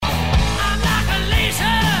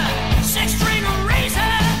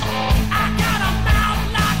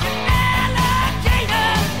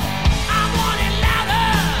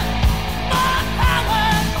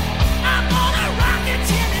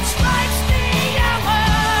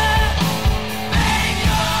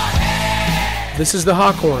This is the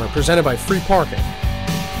Hot Corner, presented by Free Parking. Is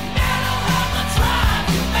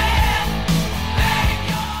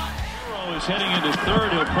heading into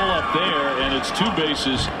third. He'll pull up there, and it's 2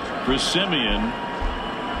 bases for Simeon.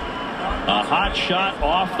 A hot shot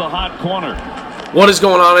off the hot corner. What is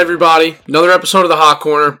going on, everybody? Another episode of the Hot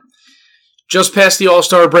Corner. Just past the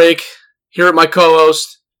All-Star break. Here at my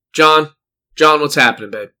co-host, John. John, what's happening,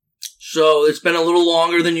 babe? So it's been a little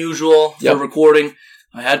longer than usual for recording.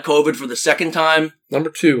 I had COVID for the second time. Number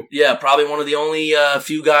 2. Yeah, probably one of the only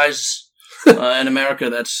few guys in America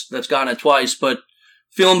that's gotten it twice. But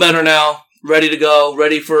feeling better now. Ready to go.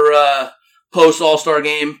 Ready for post All-Star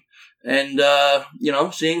game. And,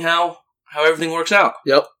 seeing how everything works out.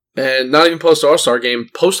 Yep. And not even post All-Star game,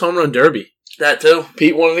 post Home Run Derby. That too.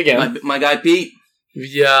 Pete won it again. My guy Pete.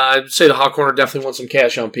 Yeah, I'd say the Hot Corner definitely won some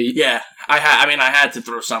cash on Pete. Yeah, I had to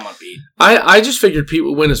throw some on Pete. I just figured Pete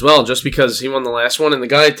would win as well, just because he won the last one, and the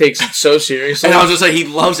guy takes it so seriously. And I was just like, he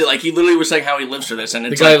loves it. Like, he literally was saying how he lives for this. And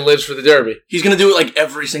it's the guy lives for the Derby. He's going to do it, like,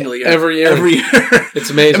 every single year. Every year. It's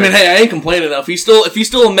amazing. I mean, hey, I ain't complaining enough. If he's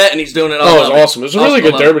still a Met and he's doing it, it was awesome. It was a really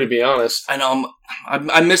good Derby, to be honest. I know.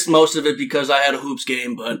 I missed most of it because I had a hoops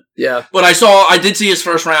game, but yeah. But I did see his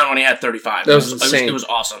first round when he had 35. That was insane. It was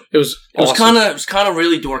awesome. It was kind of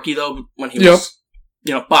really dorky though when he was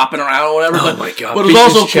bopping around or whatever. Oh my god! But it was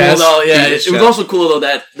also cool though. Yeah, it was also cool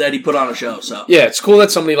though that he put on a show. So yeah, it's cool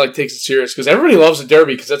that somebody takes it serious because everybody loves the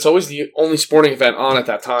Derby because that's always the only sporting event on at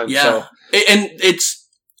that time. Yeah, so. And it's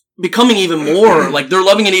becoming even more they're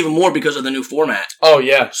loving it even more because of the new format. Oh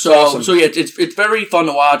yeah, so yeah, it's very fun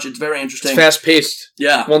to watch. It's very interesting. It's fast paced.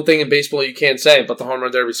 Yeah, one thing in baseball you can't say, but the Home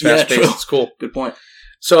Run Derby is fast paced. It's cool. Good point.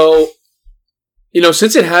 So,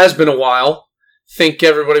 since it has been a while, I think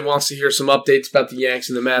everybody wants to hear some updates about the Yanks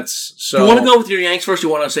and the Mets. So you want to go with your Yanks first? Or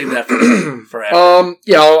you want to save that for after?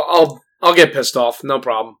 Yeah, I'll get pissed off. No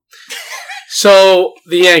problem. So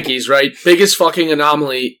the Yankees, right? Biggest fucking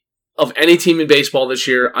anomaly of any team in baseball this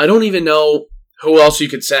year. I don't even know who else you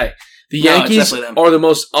could say. The Yankees are the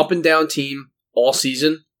most up and down team all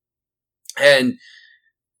season, and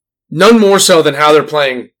none more so than how they're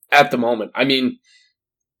playing at the moment. I mean,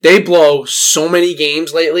 they blow so many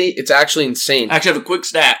games lately. It's actually insane. I actually have a quick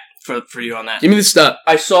stat for you on that. Give me the stat.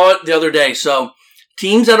 I saw it the other day. So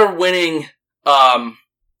teams that are winning,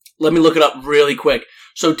 let me look it up really quick.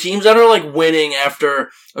 So teams that are winning after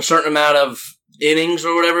a certain amount of innings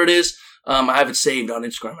or whatever it is. I have it saved on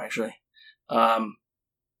Instagram actually.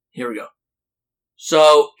 Here we go.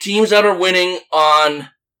 So teams that are winning on,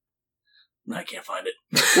 I can't find it.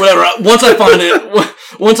 Whatever. Once I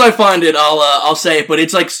find it, I'll say it. But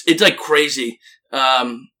it's like crazy.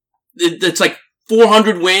 It's like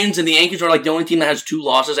 400 wins, and the Yankees are the only team that has 2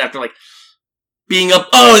 losses after being up.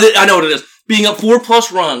 Oh, I know what it is. Being up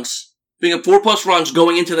 4+ runs. Being up 4+ runs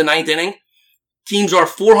going into the 9th inning. Teams are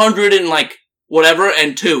 400 and whatever,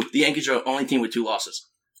 and 2. The Yankees are the only team with 2 losses.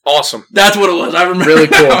 Awesome. That's what it was. I remember. Really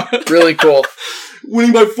cool. Really cool.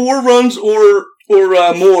 Winning by 4 runs or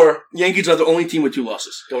more, Yankees are the only team with 2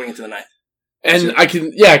 losses going into the 9th. And I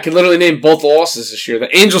can literally name both the losses this year.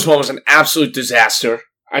 The Angels one was an absolute disaster.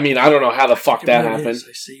 I mean, I don't know how the fuck that happened. I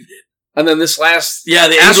saved it. And then this last... Yeah,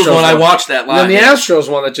 the Angels one, I watched that live. And then the Astros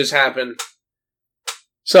one that just happened.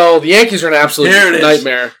 So, the Yankees are an absolute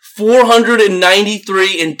nightmare.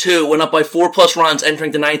 493 and 2, went up by 4+ runs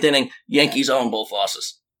entering the 9th inning. Yankees own both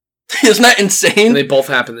losses. Isn't that insane? And they both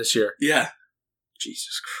happened this year. Yeah.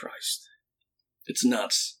 Jesus Christ. It's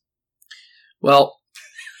nuts. Well...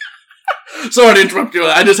 Sorry to interrupt you.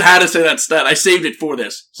 I just had to say that stat. I saved it for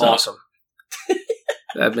this. So. Awesome.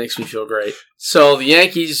 That makes me feel great. So, the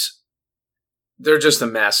Yankees, they're just a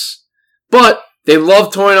mess. But they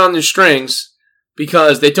love toying on their strings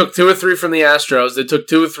because they took 2 or 3 from the Astros. They took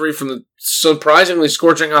 2 or 3 from the surprisingly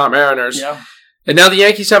scorching hot Mariners. Yeah. And now the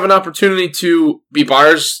Yankees have an opportunity to be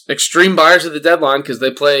extreme buyers at the deadline because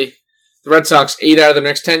they play the Red Sox 8 out of the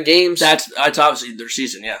next 10 games. That's obviously their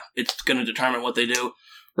season, yeah. It's going to determine what they do.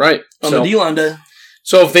 Right. On the D-line day.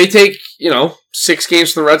 So if they take, 6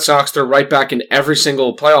 games from the Red Sox, they're right back in every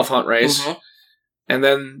single playoff hunt race. Mm-hmm. And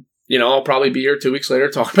then, I'll probably be here 2 weeks later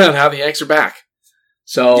talking about how the Yanks are back.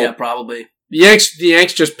 So yeah, probably. The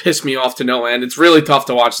Yanks just piss me off to no end. It's really tough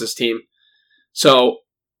to watch this team. So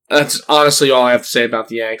that's honestly all I have to say about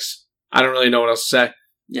the Yanks. I don't really know what else to say.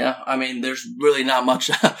 Yeah, I mean, there's really not much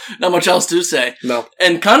else to say. No.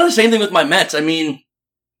 And kind of the same thing with my Mets. I mean,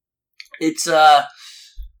 it's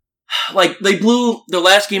they blew their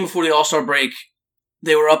last game before the All-Star break.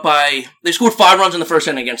 They scored 5 runs in the first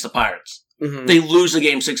inning against the Pirates. Mm-hmm. They lose the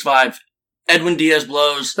game 6-5. Edwin Diaz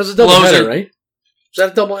blows. That's a doubleheader, right? Is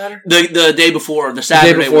that a doubleheader? The day before, the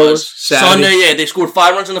Saturday was. Sunday, yeah. They scored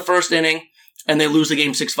 5 runs in the first inning. and they lose the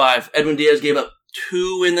game 6-5. Edwin Diaz gave up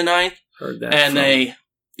 2 in the 9th, Heard that.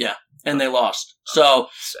 and they lost. So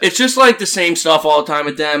it's just like the same stuff all the time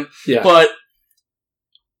with them. Yeah. But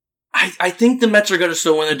I think the Mets are going to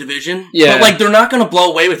still win the division. Yeah. But, like, they're not going to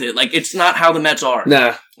blow away with it. Like, it's not how the Mets are.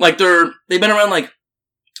 Nah. Like, they've been around, like,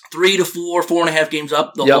 3 to 4, 4.5 games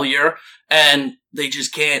up the whole year, and they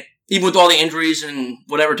just can't, even with all the injuries and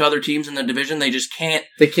whatever to other teams in the division, they just can't.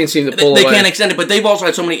 They can't seem to pull away. They can't extend it, but they've also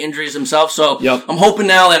had so many injuries themselves. So I'm hoping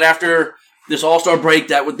now that after this All-Star break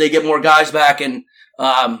that they get more guys back and,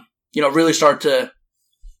 really start to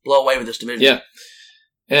blow away with this division. Yeah.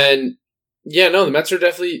 And, the Mets are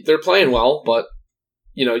they're playing well, but,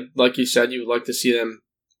 like you said, you would like to see them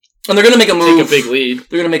and they're going to make a move. Take a big lead.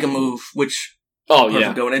 They're going to make a move, which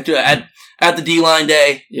going into it at the D-line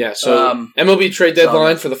day. Yeah, so MLB trade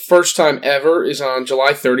deadline for the first time ever is on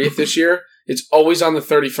July 30th this year. It's always on the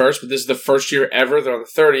 31st, but this is the first year ever. They're on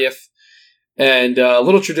the 30th. And a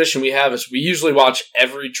little tradition we have is we usually watch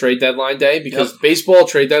every trade deadline day because baseball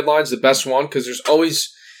trade deadline is the best one because there's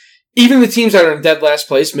always, even the teams that are in dead last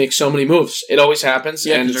place make so many moves. It always happens.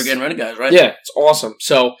 Yeah, because they're getting rid of guys, right? Yeah, it's awesome.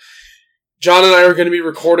 So John and I are going to be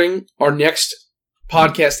recording our next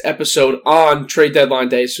podcast episode on trade deadline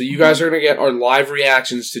day. So you guys are going to get our live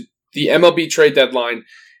reactions to the MLB trade deadline.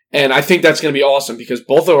 And I think that's going to be awesome because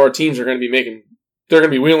both of our teams are going to be they're going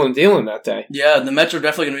to be wheeling and dealing that day. Yeah, the Mets are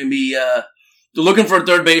definitely going to be, they're looking for a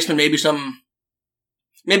third baseman,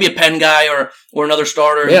 maybe a pen guy or another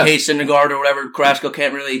starter in case Syndergaard or whatever. Carrasco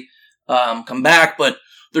can't really come back, but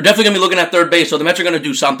they're definitely going to be looking at third base, so the Mets are going to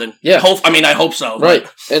do something. Yeah. I hope so. Right.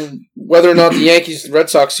 And whether or not the Yankees-Red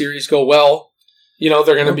Sox series go well,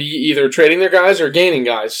 they're going to be either trading their guys or gaining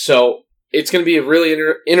guys. So it's going to be a really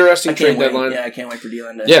interesting trade deadline. Yeah, I can't wait for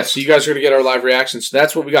D-line day. Yeah, so you guys are going to get our live reactions. So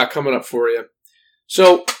that's what we got coming up for you.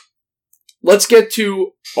 So let's get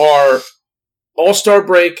to our All-Star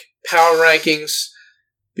break power rankings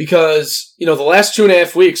because, the last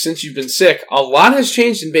 2.5 weeks since you've been sick, a lot has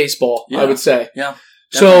changed in baseball, I would say. Yeah.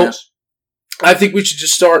 So has. I think we should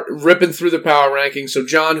just start ripping through the power rankings. So,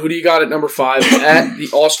 John, who do you got at number 5 at the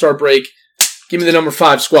All-Star break? Give me the number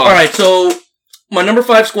 5 squad. All right, so my number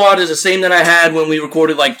 5 squad is the same that I had when we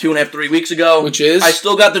recorded like 2.5, 3 weeks ago. Which is? I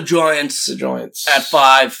still got the Giants. The Giants. At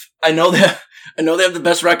 5. I know they have the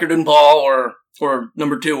best record in ball or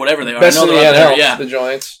number 2, whatever they are. Best I know in they're the up NL, there, yeah. the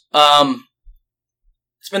Giants.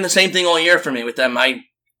 It's been the same thing all year for me with them. I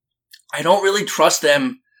don't really trust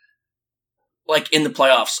them like in the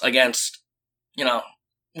playoffs against,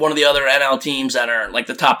 one of the other NL teams that are like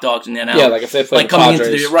the top dogs in the NL. Yeah, like if they play like the coming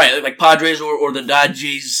Padres. into like Padres or the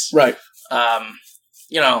Dodgers. Right.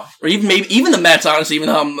 Or even the Mets, honestly, even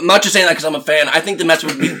though I'm not just saying that because I'm a fan, I think the Mets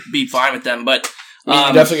would be fine with them, but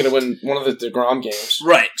you're definitely going to win one of the DeGrom games.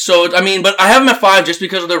 Right. So, but I have them at 5 just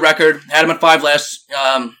because of their record. Had them at 5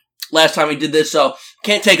 last time we did this, so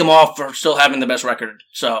can't take them off for still having the best record.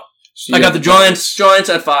 So I got the Giants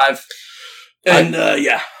at 5. And,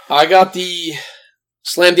 I got the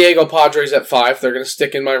Slam Diego Padres at 5. They're going to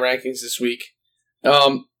stick in my rankings this week.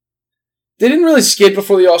 They didn't really skid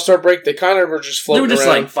before the All-Star break. They kind of were just floating around. They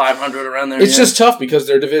were just like 500 around there. It's just tough because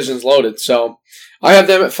their division's loaded. So I have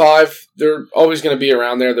them at 5. They're always going to be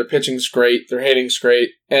around there. Their pitching's great. Their hitting's great.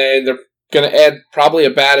 And they're going to add probably a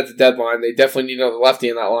bat at the deadline. They definitely need another lefty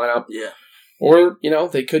in that lineup. Yeah. Or,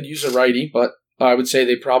 they could use a righty, but I would say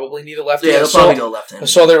they probably need a lefty. Yeah, they'll probably go left-handed. I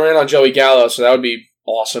saw they ran on Joey Gallo, so that would be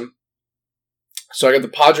awesome. So I got the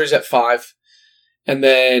Padres at 5. And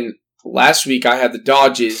then last week I had the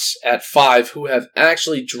Dodgers at 5, who have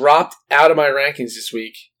actually dropped out of my rankings this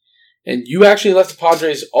week. And you actually left the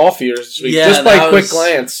Padres off yours this week, just by a quick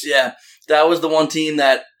glance. Yeah, that was the one team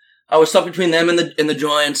that I was stuck between them and the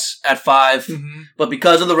Giants at 5. Mm-hmm. But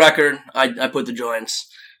because of the record, I put the Giants.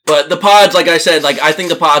 But the Pods, like I said, I think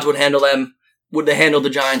the Pods would handle them. Would they handle the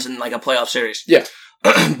Giants in like a playoff series? Yeah.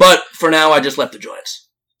 But for now, I just left the Giants.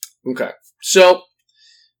 Okay. So,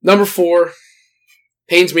 number 4.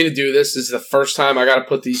 Pains me to do this. This is the first time I got to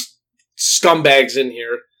put these scumbags in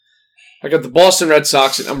here. I got the Boston Red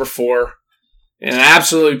Sox at number 4. And it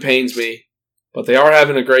absolutely pains me. But they are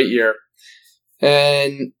having a great year.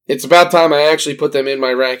 And it's about time I actually put them in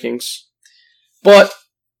my rankings. But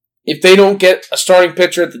if they don't get a starting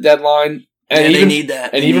pitcher at the deadline, and they need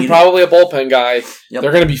that. And even probably a bullpen guy, they're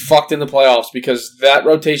going to be fucked in the playoffs because that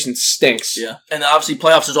rotation stinks. Yeah. And obviously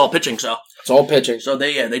playoffs is all pitching, so. It's all pitching. So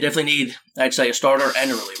they definitely need, I'd say, a starter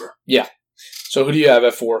and a reliever. Yeah. So who do you have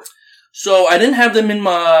at 4? So I didn't have them in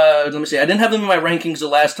my, I didn't have them in my rankings the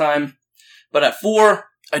last time. But at 4,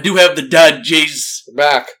 I do have the Dodgers.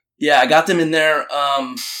 Back. Yeah, I got them in there.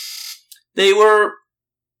 They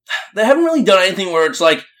haven't really done anything where it's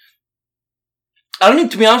like,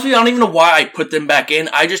 To be honest with you, I don't even know why I put them back in.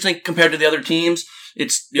 I just think compared to the other teams,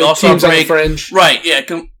 it's the All-Star teams break. on the fringe. Right, yeah,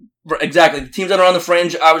 exactly. The teams that are on the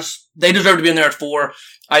fringe, they deserve to be in there at 4.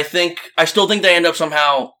 I still think they end up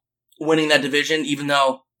somehow winning that division, even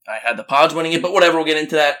though I had the Pods winning it, but whatever, we'll get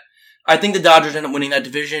into that. I think the Dodgers end up winning that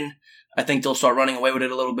division. I think they'll start running away with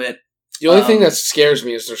it a little bit. The only thing that scares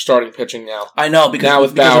me is they're starting pitching now. I know,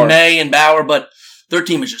 because of May and Bauer, but their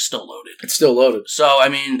team is just still loaded. It's still loaded. So, I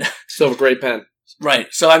mean... Still have a great pen. Right.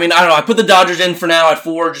 So, I mean, I don't know. I put the Dodgers in for now at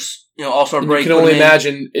 4, just, All-Star break. You can only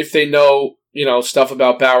imagine if they know, stuff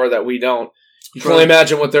about Bauer that we don't. You can only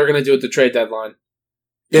imagine what they're going to do at the trade deadline.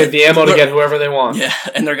 They have the ammo to get whoever they want. Yeah,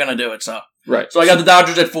 and they're going to do it, so. Right. So I got the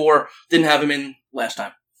Dodgers at 4. Didn't have him in last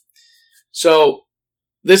time. So,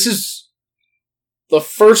 this is the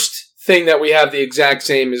first thing that we have the exact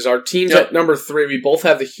same is our teams at number 3. We both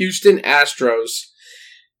have the Houston Astros.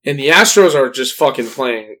 And the Astros are just fucking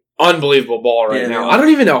playing unbelievable ball right now. I don't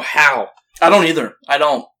even know how. I don't either. I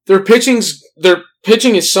don't. Their pitching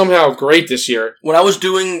is somehow great this year. When I was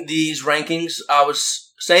doing these rankings, I was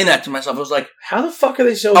saying that to myself. I was like, how the fuck are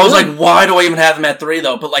they so good? I was like, why do I even have them at 3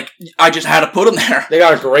 though? But I just had to put them there. They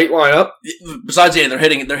got a great lineup. Besides, they're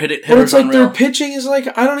hitting. But it's like their pitching is I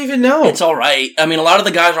don't even know. It's all right. I mean, a lot of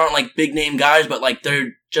the guys aren't big name guys, but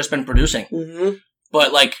they're just been producing. Mm-hmm.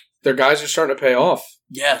 But their guys are starting to pay off.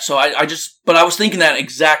 Yeah. So but I was thinking that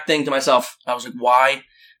exact thing to myself. I was like, why?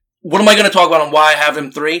 What am I going to talk about on why I have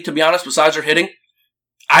them 3? To be honest, besides their hitting,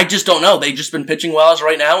 I just don't know. They've just been pitching well as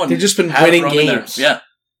right now, and they've just been winning games. Yeah.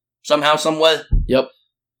 Somehow, some way. Yep.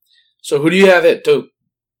 So who do you have at 2?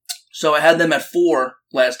 So I had them at 4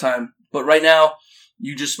 last time, but right now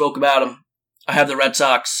you just spoke about them. I have the Red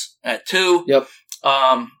Sox at 2. Yep.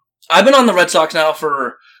 I've been on the Red Sox now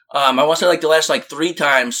for I want to say the last 3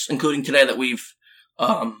 times, including today that we've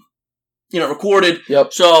recorded.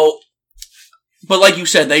 Yep. So, but like you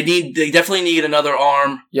said, they definitely need another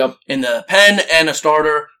arm. Yep. In the pen and a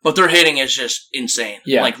starter, but their hitting is just insane.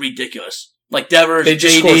 Yeah. Ridiculous. Devers, they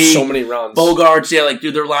just JD, scored so many runs. Bogarts,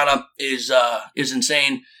 their lineup is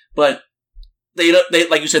insane. But they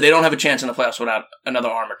like you said, they don't have a chance in the playoffs without another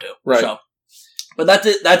arm or 2. Right. So, but that's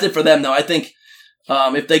it. That's it for them, though. I think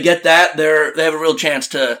if they get that, they have a real chance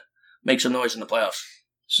to make some noise in the playoffs.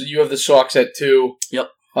 So you have the Sox at 2. Yep.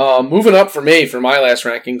 Moving up for me for my last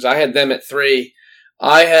rankings, I had them at 3.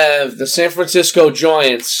 I have the San Francisco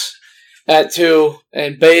Giants at 2,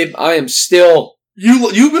 and babe, I am still.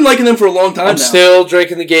 You've been liking them for a long time now. I'm still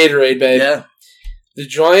drinking the Gatorade, babe. Yeah. The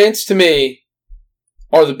Giants, to me,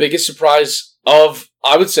 are the biggest surprise of,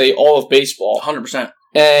 I would say, all of baseball. 100%.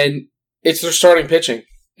 And it's their starting pitching.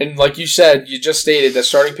 And like you said, you just stated that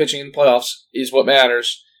starting pitching in the playoffs is what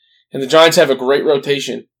matters. And the Giants have a great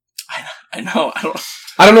rotation. I know. I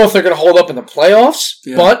don't know if they're going to hold up in the playoffs,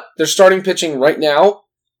 but their starting pitching right now,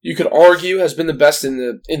 you could argue, has been the best in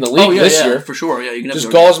the league this year. For sure. Yeah, you can just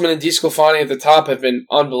Gausman and DeSclafani at the top have been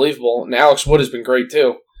unbelievable, and Alex Wood has been great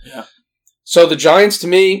too. Yeah. So the Giants, to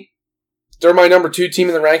me, they're my number 2 team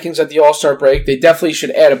in the rankings at the All-Star break. They definitely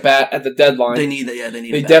should add a bat at the deadline. They need that. Yeah, they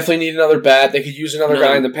need. They definitely need another bat. They could use another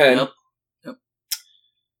guy in the pen. Yep.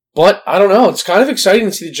 But I don't know. It's kind of exciting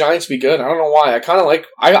to see the Giants be good. I don't know why.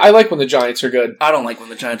 I like when the Giants are good. I don't like when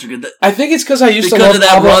the Giants are good. I think it's because I used to love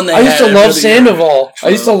Sandoval. I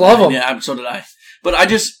used to love him. Yeah, so did I. But I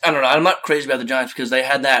don't know. I'm not crazy about the Giants because they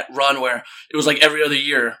had that run where it was every other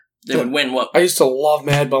year they would win. What? I used to love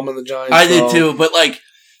Mad Bum and the Giants. I did too, but I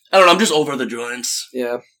don't know. I'm just over the Giants.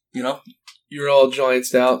 Yeah. You're all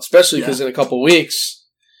Giants out, especially because in a couple weeks.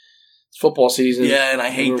 Football season. Yeah, and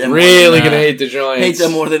I hate them. Really going to hate the Giants. Hate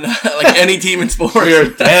them more than any team in sports.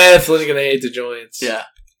 We're definitely going to hate the Giants. Yeah.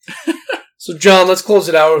 So, John, let's close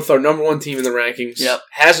it out with our number 1 team in the rankings. Yep.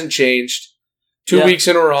 Hasn't changed. 2 weeks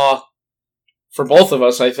in a row for both of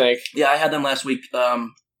us, I think. Yeah, I had them last week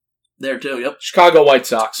there too. Yep. Chicago White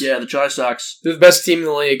Sox. Yeah, the Chi-Sox. They're the best team in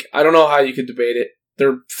the league. I don't know how you could debate it.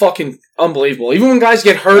 They're fucking unbelievable. Even when guys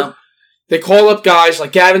get hurt, they call up guys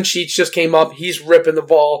like Gavin Sheets just came up. He's ripping the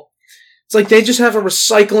ball. It's they just have a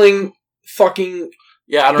recycling fucking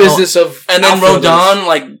business of. And then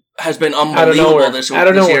Rodon has been unbelievable this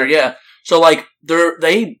year. Yeah. So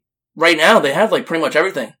they right now they have pretty much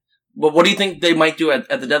everything. But what do you think they might do at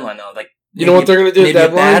the deadline now? You know what they're going to do at the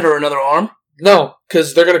deadline? Maybe a bat or another arm? No,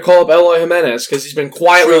 because they're going to call up Eloy Jimenez because he's been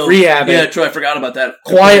quietly rehabbing. Yeah, true. I forgot about that.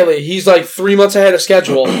 Quietly, he's 3 months ahead of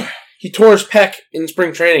schedule. He tore his pec in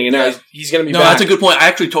spring training, and now he's going to be back. No, that's a good point. I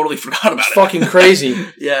actually totally forgot about it. Fucking crazy.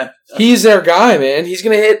 Yeah. He's their guy, man. He's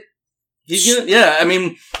going to hit. I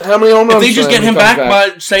mean, how many home runs? If they just get him back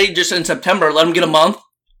by, say, just in September, let him get a month,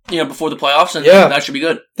 before the playoffs, and that should be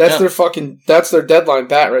good. That's their that's their deadline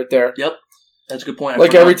bat right there. Yep. That's a good point.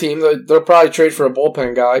 Like every team, they'll probably trade for a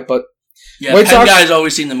bullpen guy, but yeah, pen guys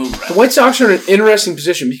always seem to move around. The White Sox are in an interesting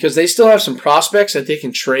position because they still have some prospects that they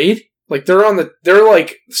can trade. Like they're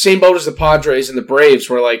like the same boat as the Padres and the Braves,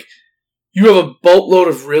 where like you have a boatload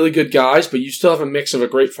of really good guys, but you still have a mix of a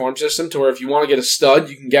great farm system to where if you want to get a stud,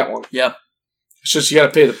 you can get one. Yeah. It's just you got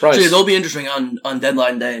to pay the price. So they'll be interesting on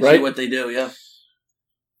deadline day and see what they do. Yeah.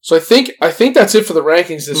 So I think that's it for the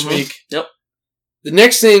rankings this week. Yep. The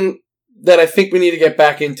next thing that I think we need to get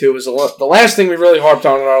back into is the last thing we really harped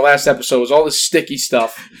on in our last episode was all this sticky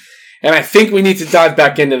stuff, and I think we need to dive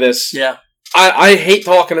back into this. Yeah. I hate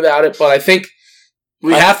talking about it, but I think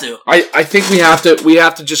we have to. I think we have to. We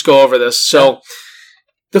have to just go over this. So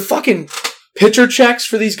the fucking pitcher checks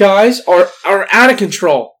for these guys are out of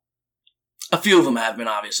control. A few of them have been,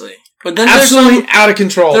 obviously. But then absolutely out of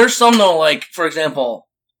control. There's some, though, like, for example,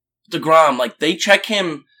 DeGrom, like, they check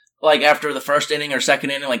him, like, after the first inning or second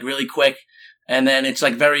inning, like, really quick, and then it's,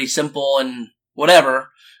 like, very simple and whatever,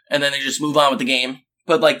 and then they just move on with the game.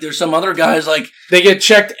 But, like, there's some other guys, like... They get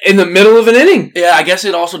checked in the middle of an inning. Yeah, I guess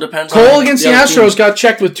it also depends Cole against the Astros got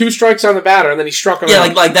checked with 2 strikes on the batter, and then he struck him out.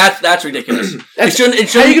 Yeah, like that's ridiculous. How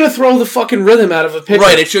are you going to throw the fucking rhythm out of a pitcher?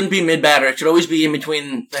 Right, it shouldn't be mid-batter. It should always be in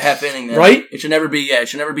between the half inning. Then. Right? It should never be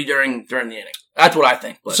during the inning. That's what I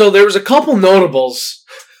think. But. So there was a couple notables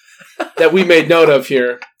that we made note of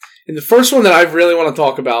here. And the first one that I really want to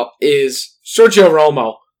talk about is Sergio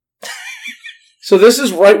Romo. So this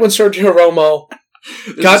is right when Sergio Romo...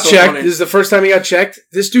 got checked. Funny. This is the first time he got checked.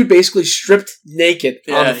 This dude basically stripped naked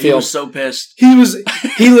on the field. He was so pissed. He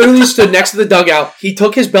literally stood next to the dugout. He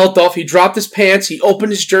took his belt off. He dropped his pants. He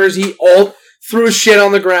opened his jersey. Threw his shit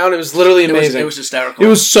on the ground. It was literally amazing. It was hysterical. It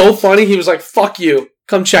was so funny. He was like, "Fuck you.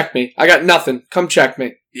 Come check me. I got nothing. Come check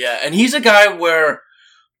me." Yeah, and he's a guy where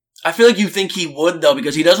I feel like you think he would, though,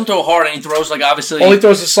 because he doesn't throw hard and he throws, like, obviously... He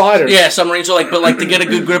throws a slider. Yeah, submarines are like, but, like, to get a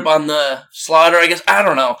good grip on the slider, I guess, I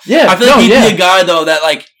don't know. Yeah, I feel like he'd be a guy, though, that,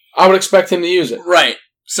 like... I would expect him to use it. Right.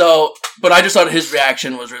 So, but I just thought his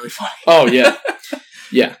reaction was really funny. Oh, yeah.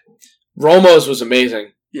 Yeah. Romo's was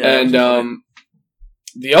amazing. Yeah. And,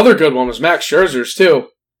 the other good one was Max Scherzer's, too.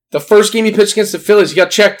 The first game he pitched against the Phillies, he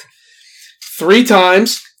got checked 3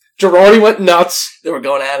 times. Girardi went nuts. They were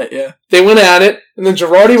going at it, yeah. They went at it, and then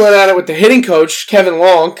Girardi went at it with the hitting coach, Kevin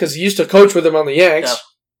Long, because he used to coach with him on the Yanks. Yeah.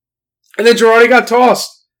 And then Girardi got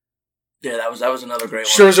tossed. Yeah, that was another great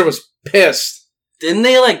one. Scherzer was pissed. Didn't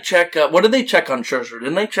they, like, check... what did they check on Scherzer?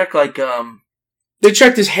 Didn't they check, like... They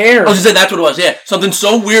checked his hair. I was going to say, that's what it was, yeah. Something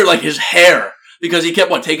so weird like his hair. Because he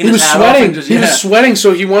kept, taking his hat off? He was sweating,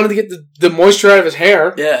 so he wanted to get the moisture out of his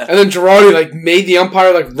hair. Yeah. And then Girardi, made the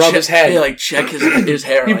umpire, rub his head. Yeah, check his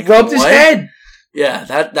hair. He rubbed his head. Yeah,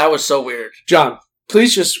 that was so weird. John,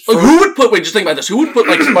 please just... who would put... Wait, just think about this. Who would put,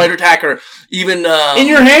 spider tack or even... in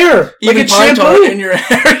your hair. Even like a shampoo. In your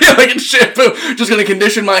hair. Yeah, like a shampoo. Just going to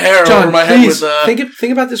condition my hair John, over my head with...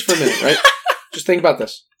 Think about this for a minute, right? Just think about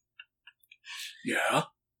this. Yeah.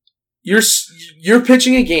 You're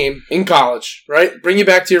pitching a game in college, right? Bring you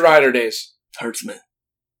back to your Rider days. Hurts me.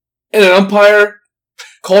 And an umpire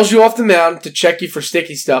calls you off the mound to check you for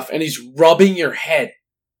sticky stuff, and he's rubbing your head.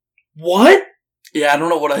 What? Yeah, I don't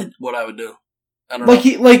know what I would do. I don't know.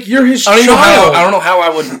 You're his child. I don't know how I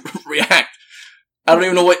would react. I don't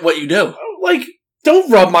even know what you do.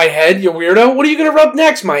 Don't rub my head, you weirdo. What are you going to rub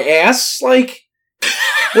next? My ass?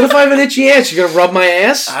 What if I have an itchy ass? You gonna rub my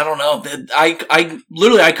ass? I don't know. I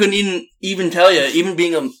literally I couldn't even tell you. Even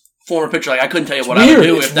being a former pitcher, I couldn't tell you what I would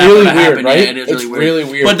do if that would happen. Right? Yeah, it is really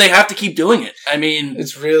weird. But they have to keep doing it. I mean,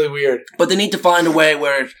 it's really weird. But they need to find a way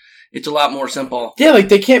where it's a lot more simple. Yeah,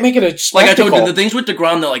 they can't make it a spectacle. I told you, the things with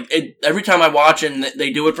DeGrom, though, every time I watch and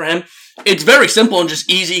they do it for him, it's very simple and just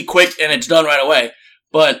easy, quick, and it's done right away.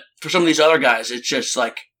 But for some of these other guys, it's just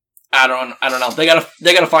I don't know. They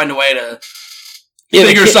gotta find a way to.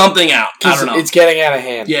 Figure something out. I don't know. It's getting out of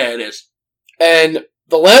hand. Yeah, it is. And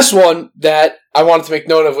the last one that I wanted to make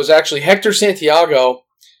note of was actually Hector Santiago.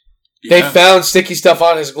 Yeah. They found sticky stuff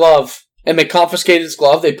on his glove, and they confiscated his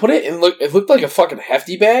glove. They put it in. It looked like a fucking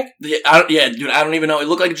hefty bag. Yeah, dude. I don't even know. It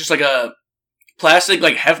looked like just like a plastic,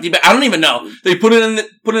 hefty bag. I don't even know. They put it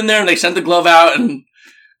in there, and they sent the glove out, and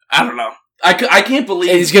I don't know. I can't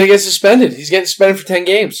believe. And he's gonna get suspended. He's getting suspended for 10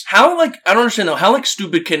 games. How I don't understand though. How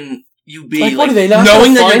stupid can you be what, are they not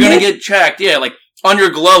knowing that you're going to get checked? Yeah, on your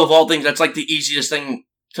glove of all things, that's the easiest thing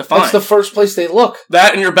to find. That's the first place they look.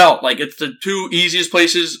 That and your belt, it's the 2 easiest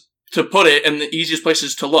places to put it and the easiest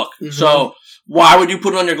places to look. Mm-hmm. So why would you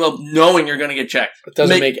put it on your glove knowing you're going to get checked? It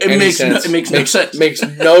doesn't make any sense. It makes no sense. It makes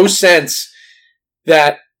no sense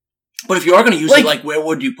that But if you are going to use it, like, where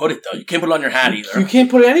would you put it, though? You can't put it on your hat either. You can't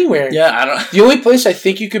put it anywhere. Yeah, I don't... The only place I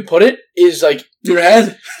think you could put it is, like... Your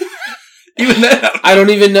head? Even then? I don't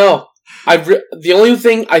even know. The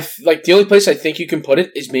only place I think you can put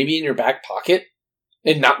it is maybe in your back pocket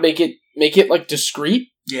and not make it like discreet.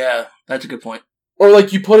 Yeah, that's a good point. Or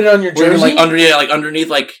like you put it on your jersey, like underneath,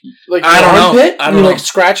 like I don't know. I don't know. Like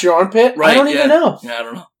scratch your armpit. Right, I don't even know. Yeah, I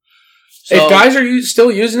don't know. So, if guys are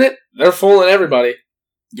still using it, they're fooling everybody.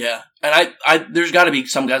 Yeah, and I there's got to be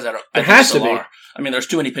some guys that are. There has to be. I mean, there's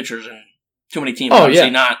too many pitchers and too many teams. Oh,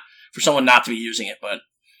 obviously not for someone not to be using it, but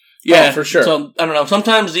yeah, for sure. So I don't know.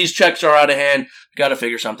 Sometimes these checks are out of hand. You got to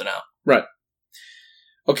figure something out. Right.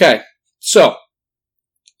 Okay, so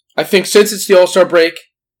I think since it's the All-Star break,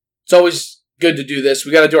 it's always good to do this.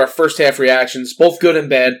 We got to do our first half reactions, both good and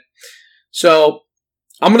bad. So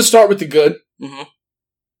I'm going to start with the good. Mm-hmm.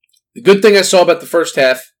 The good thing I saw about the first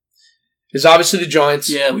half is obviously the Giants.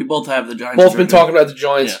 Yeah, we both have the Giants. Both been talking about the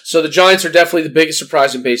Giants. Yeah. So the Giants are definitely the biggest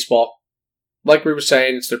surprise in baseball. Like we were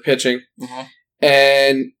saying, it's their pitching. Mm-hmm.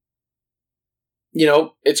 And, you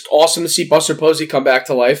know, it's awesome to see Buster Posey come back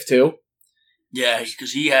to life, too. Yeah,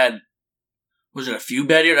 because he had, was it a few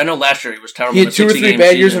bad years? I know last year he was terrible. He had 2 or 3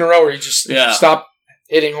 bad years in a row where he just stopped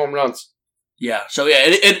hitting home runs. Yeah, so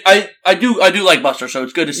yeah, I do like Buster, so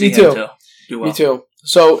it's good to see him too do well. Me too.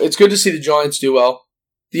 So it's good to see the Giants do well.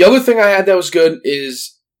 The other thing I had that was good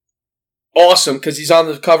is awesome, because he's on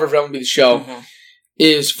the cover of MLB The Show,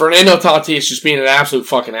 is Fernando Tatis just being an absolute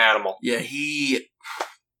fucking animal. Yeah, he's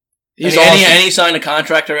awesome. And he signed a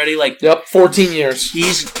contract already. Like, yep, 14 years.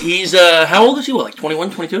 He's how old is he? What, like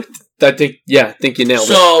 21, 22? I think you nailed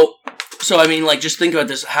it. So I mean, like, just think about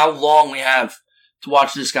this: how long we have to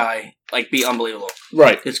watch this guy like be unbelievable.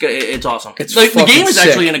 Right. It's awesome. It's like, the game is sick.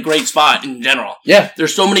 actually in a great spot in general. Yeah.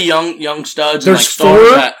 There's so many young studs. There's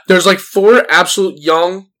and, like, There's like 4 absolute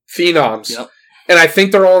young phenoms. Yep. And I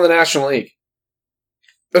think they're all in the National League.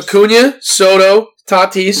 Acuna, Soto,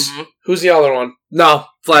 Tatis. Mm-hmm. Who's the other one? No,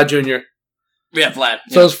 Vlad Jr. Yeah, Vlad.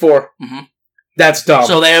 So those 4. Mm-hmm. That's dumb.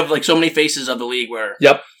 So they have like so many faces of the league where.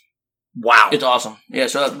 Yep. Wow. It's awesome. Yeah,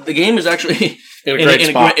 so the game is actually in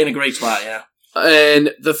a great spot, yeah.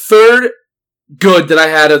 And the third good that I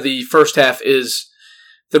had of the first half is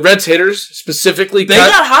the Reds hitters, specifically. They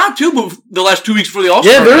got hot, too, the last 2 weeks before the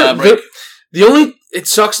All-Star break. It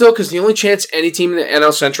sucks, though, because the only chance any team in the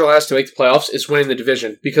NL Central has to make the playoffs is winning the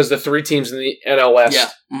division, because the 3 teams in the NL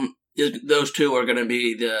West. Yeah. Those 2 are going to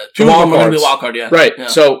be the wild card, yeah. Right. Yeah.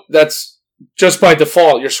 So that's just by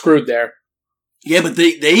default, you're screwed there. Yeah, but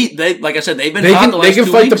they like I said, they've been hot the last 2 weeks. They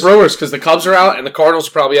can fight the Brewers because the Cubs are out and the Cardinals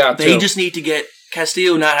are probably out, They just need to get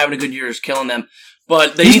Castillo not having a good year is killing them.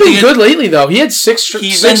 But he's been good lately, though. He had 6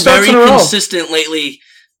 He's been very consistent lately,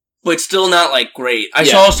 but still not like great. I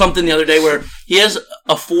saw something the other day where he has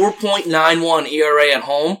a 4.91 ERA at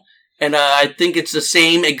home, and I think it's the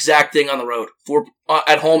same exact thing on the road.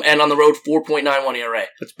 At home and on the road, 4.91 ERA.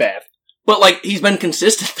 That's bad. But, like, he's been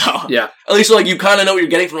consistent, though. Yeah. At least, like, you kind of know what you're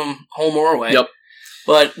getting from him home or away. Yep.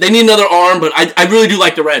 But they need another arm, but I really do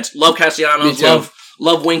like the Reds. Love Castellanos.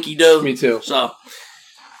 Love Winky Doe. Me too. So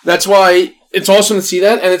that's why it's awesome to see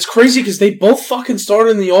that. And it's crazy because they both fucking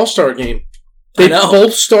started in the All-Star game. They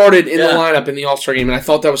both started in the lineup in the All-Star game, and I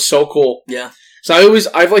thought that was so cool. Yeah. So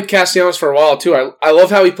I've liked Castellanos for a while, too. I love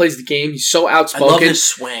how he plays the game. He's so outspoken. I love his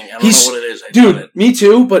swing. I don't know what it is. Dude, me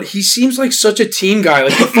too, but he seems like such a team guy.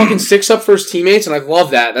 Like, he fucking sticks up for his teammates, and I love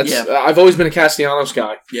that. I've always been a Castellanos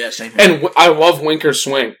guy. Yeah, same here. And I love Winker's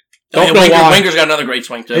swing. Winker's got another great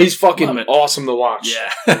swing, too. He's fucking awesome to watch.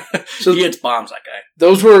 Yeah. So he hits bombs, that guy.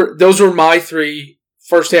 Those were my 3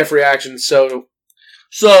 first half reactions, So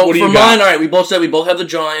for mine, all right, we both said we both have the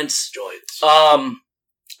Giants.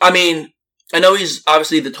 I mean, I know he's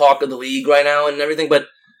obviously the talk of the league right now and everything, but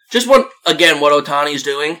just what Ohtani is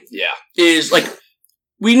doing is, like,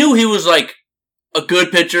 we knew he was, like, a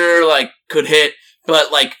good pitcher, like, could hit,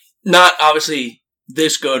 but, like, not obviously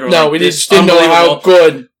this good. We just didn't know how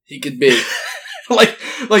good he could be. like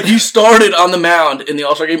he started on the mound in the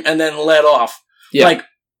All-Star game and then led off. Yeah. Like,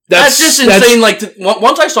 that's just insane.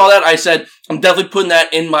 Once I saw that, I said, I'm definitely putting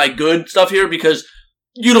that in my good stuff here because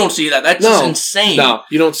you don't see that. That's just insane. No,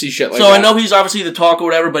 you don't see shit like that. So I know he's obviously the talk or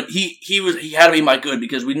whatever, but he had to be my good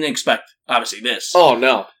because we didn't expect, obviously, this. Oh,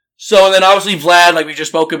 no. So, and then obviously Vlad, like we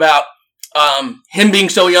just spoke about, him being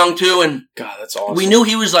so young too, and God, that's awesome. We knew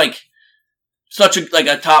he was like such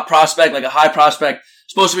a top prospect, like a high prospect,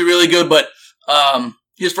 supposed to be really good, but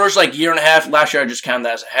his first year and a half. Last year I just counted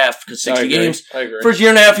that as a half because 60 games. I agree. First year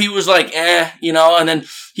and a half he was and then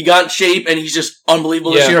he got in shape and he's just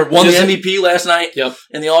unbelievable this year. Won the MVP last night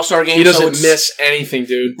in the All-Star game. He doesn't miss anything,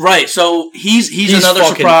 dude. Right. So he's another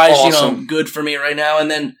surprise. Awesome. Good for me right now. And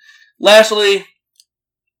then lastly,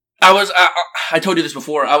 I told you this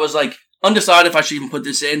before. I was undecided if I should even put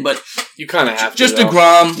this in, but you kind of have to. Just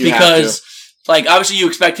DeGrom because obviously you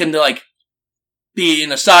expect him to be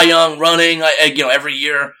in a Cy Young running every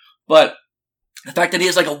year, but the fact that he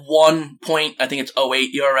has a 1 point, I think it's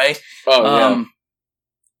 0.8 ERA.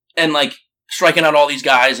 And striking out all these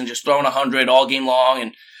guys and just throwing 100 all game long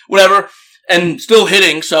and whatever, and still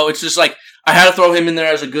hitting. So it's just I had to throw him in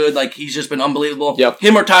there as a good. He's just been unbelievable. Yep.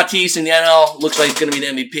 Him or Tatis in the NL looks like he's going to be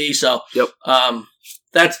the MVP. So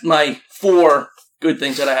that's my 4 good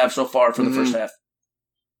things that I have so far for the first half.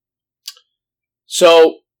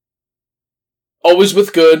 So, always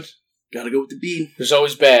with good. Got to go with the B. There's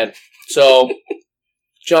always bad. So,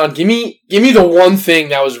 John, give me the one thing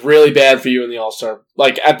that was really bad for you in the All-Star,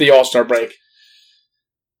 at the All-Star break.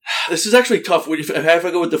 This is actually tough. If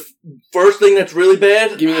I go with the first thing that's really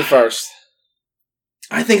bad, give me the first.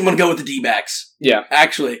 I think I'm going to go with the D-backs. Yeah.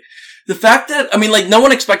 Actually. The fact that, no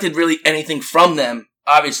one expected really anything from them,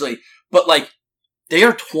 obviously, but, they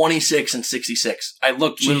are 26-66. I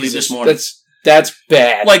looked literally this morning. That's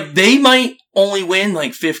bad. They might only win,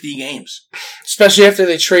 50 games. Especially after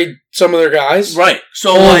they trade some of their guys. Right.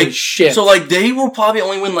 So, holy shit. So, they will probably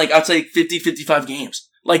only win, I'd say 50, 55 games.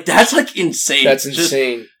 That's, insane. That's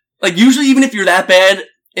insane. Usually, even if you're that bad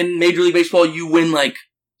in Major League Baseball, you win,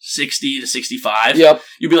 60 to 65. Yep.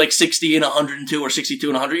 You'd be 60 and 102 or 62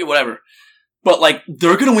 and 100, whatever. But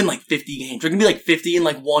they're gonna win 50 games. They're gonna be 50 and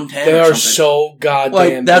 110. They or are something. so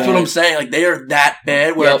goddamn that's bad. what I'm saying. They are that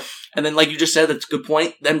bad. And then you just said, that's a good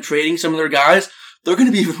point. Them trading some of their guys, they're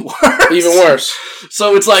gonna be even worse. Even worse.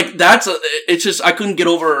 So it's it's just I couldn't get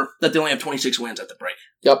over that they only have 26 wins at the break.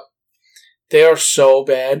 Yep. They are so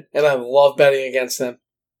bad, and I love betting against them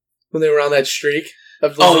when they were on that streak.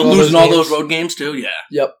 Losing all those road games too? Yeah.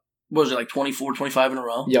 Yep. What was it, 24, 25 in a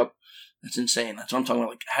row? Yep. That's insane. That's what I'm talking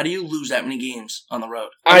about. How do you lose that many games on the road?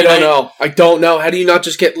 I don't know. I don't know. How do you not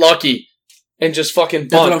just get lucky and just fucking bunt?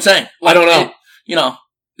 That's what I'm saying. I don't know.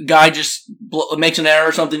 A guy just makes an error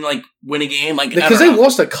or something, win a game. Because they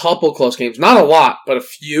lost a couple close games. Not a lot, but a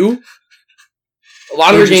few. A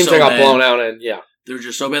lot of their games they got blown out in, yeah. They're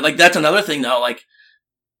just so bad. That's another thing, though.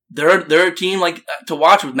 They're a team, to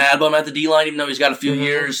watch with Mad Bum at the D-line, even though he's got a few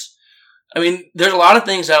years. There's a lot of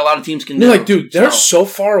things that a lot of teams can do. Dude, they're so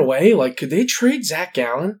far away. Could they trade Zach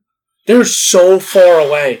Gallen? They're so far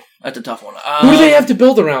away. That's a tough one. Who do they have to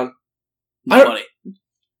build around? Nobody.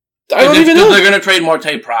 I don't even know. They're going to trade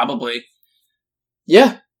Marte, probably.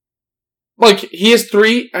 Yeah. He has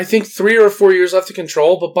 3 or 4 years left to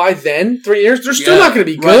control, but by then, 3 years, they're still not going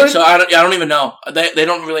to be good. Right. So I don't even know. They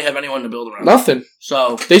don't really have anyone to build around. Nothing.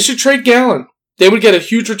 So they should trade Gallen. They would get a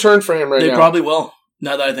huge return for him now. They probably will.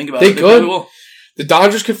 Now that I think about it, they could. Will. The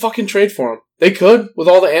Dodgers could fucking trade for him. They could, with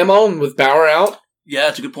all the ammo and with Bauer out. Yeah,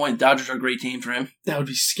 that's a good point. Dodgers are a great team for him. That would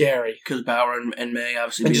be scary. Because Bauer and May,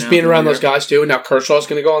 obviously. And just being around those guys, too. And now Kershaw's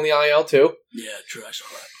going to go on the IL, too. Yeah, true. I saw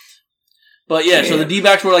that. But yeah, so the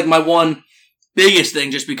D-backs were my one biggest thing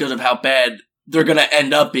just because of how bad they're going to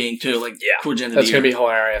end up being, too. Towards the end of the year. That's going to be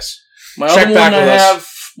hilarious. My other one I have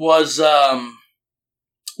was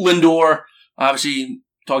Lindor. Obviously,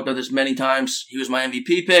 talked about this many times. He was my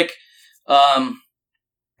MVP pick. That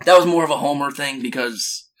was more of a homer thing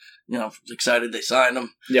because, I was excited they signed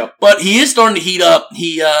him. Yep. But he is starting to heat up.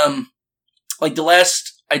 He, the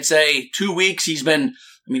last, I'd say, 2 weeks, he's been,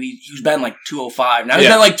 he's been 205. Now he's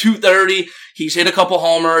been 230. He's hit a couple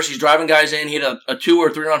homers. He's driving guys in. He hit a 2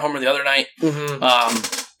 or 3 run homer the other night.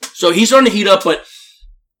 Mm-hmm. So he's starting to heat up, but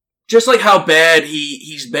just how bad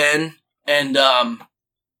he's been. And, but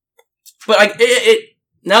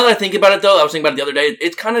now that I think about it, though, I was thinking about it the other day,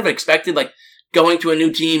 it's kind of expected, going to a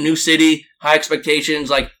new team, new city, high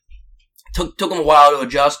expectations, took him a while to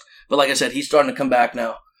adjust, but like I said, he's starting to come back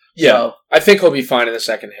now. Yeah, so, I think he'll be fine in the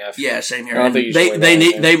second half. Yeah, same here. I don't think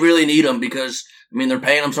they really need him because, they're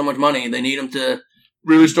paying him so much money, they need him to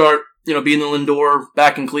really start, being the Lindor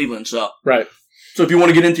back in Cleveland, so. Right. So if you want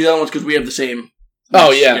to get into that one, it's because we have the same.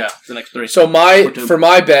 Oh, yeah. Yeah, the next 3. So for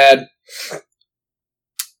my bad,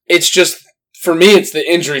 it's just... For me, it's the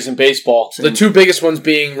injuries in baseball. Same. The 2 biggest ones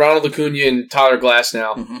being Ronald Acuna and Tyler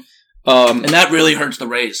Glasnow. Mm-hmm. And that really hurts the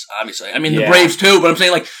Rays, obviously. The Braves too, but I'm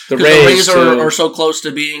saying the Rays are so close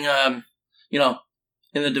to being, they're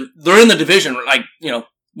in the division,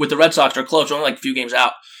 with the Red Sox, they're close, only a few games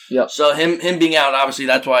out. Yep. So him being out, obviously,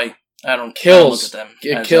 that's why I don't look at them.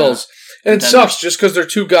 It kills. And it sucks just because they're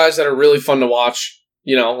two guys that are really fun to watch.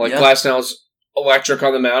 You know, like Glasnow's electric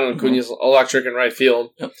on the mound and Acuna's electric in right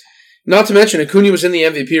field. Yep. Not to mention, Acuna was in the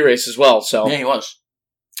MVP race as well. So yeah, he was.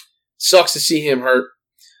 Sucks to see him hurt.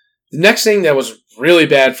 The next thing that was really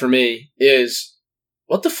bad for me is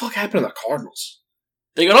what the fuck happened to the Cardinals?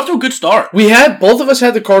 They got off to a good start. Both of us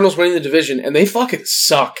had the Cardinals winning the division, and they fucking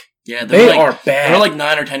suck. Yeah, they are bad. They're like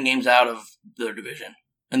 9 or 10 games out of their division,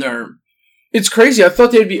 and it's crazy. I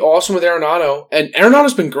thought they'd be awesome with Arenado, and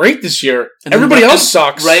Arenado's been great this year. Everybody else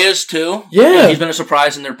sucks. Reyes too. Yeah, he's been a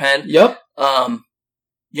surprise in their pen. Yep.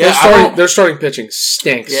 Yeah, their starting pitching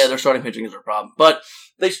stinks. Yeah, their starting pitching is their problem, but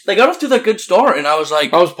they got off to that good start, and I was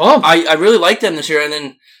pumped. I really liked them this year, and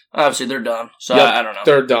then obviously they're done. So I don't know.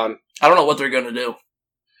 They're done. I don't know what they're going to do.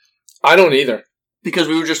 I don't either. Because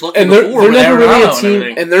we were just looking and before they're with never really Arenado a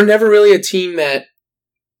team, and they're never really a team that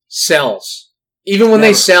sells. Even when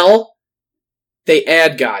they sell, they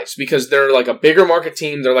add guys because they're like a bigger market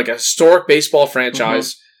team. They're like a historic baseball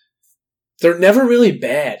franchise. They're never really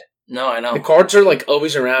bad. No, I know. The Cards are like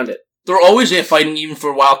always around it. They're always fighting even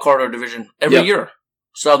for wild card or division every year.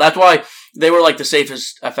 So that's why they were like the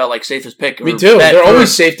safest. I felt like safest pick. Me too. They're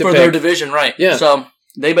always safe to pick for their division, right? Yeah. So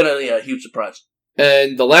they've been a huge surprise.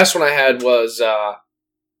 And the last one I had was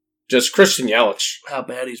just Christian Yelich. How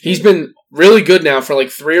bad he's been. He's been really good now for like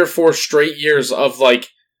 3 or 4 straight years of like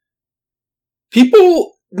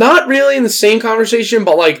people not really in the same conversation,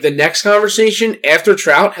 but like the next conversation after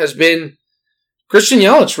Trout has been Christian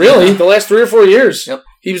Yelich, really, the last 3 or 4 years. Yep.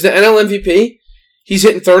 He was the NL MVP. He's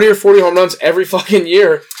hitting 30 or 40 home runs every fucking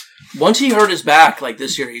year. Once he hurt his back, like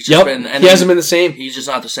this year, he's just been... And he hasn't been the same. He's just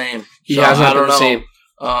not the same. He has not been the same.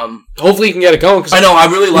 Hopefully he can get it going. I know, I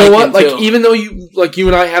really like him too. Like, even though you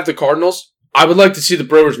and I have the Cardinals, I would like to see the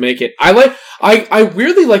Brewers make it. I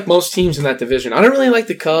weirdly like most teams in that division. I don't really like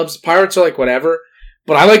the Cubs. The Pirates are like whatever.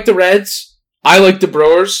 But I like the Reds. I like the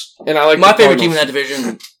Brewers. And I like my the favorite team in that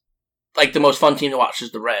division... Like, the most fun team to watch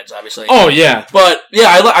is the Reds, obviously. Oh, yeah. But, yeah,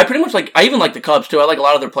 I pretty much like... I even like the Cubs, too. I like a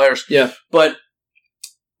lot of their players. Yeah. But,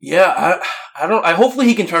 yeah, I don't... hopefully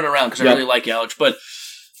he can turn it around, because I really like Yelich. But,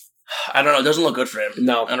 I don't know. It doesn't look good for him.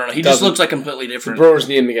 No. I don't know. He just looks like completely different. The Brewers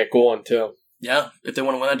need him to get going, too. Yeah. If they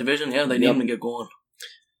want to win that division, they need him to get going.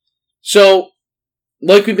 So,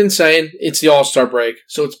 like we've been saying, it's the All-Star break.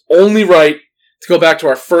 So, it's only right to go back to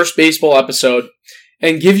our first baseball episode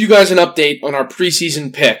and give you guys an update on our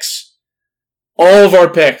preseason picks. All of our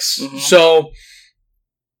picks. Mm-hmm. So,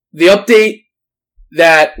 the update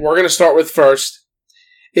that we're going to start with first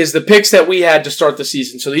is the picks that we had to start the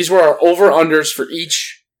season. So, these were our over-unders for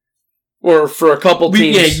each, or for a couple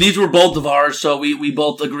teams. Yeah, these were both of ours, so we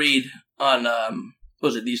both agreed on,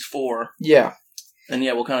 these 4? Yeah. And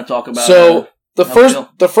yeah, we'll kind of talk about So, the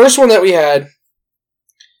first one that we had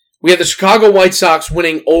the Chicago White Sox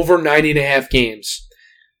winning over 90.5 games.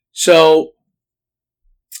 So,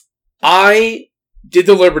 I did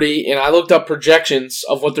the Liberty, and I looked up projections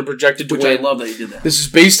of what they're projected to win. Which I love that you did that. This is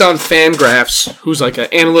based on Fangraphs, who's like an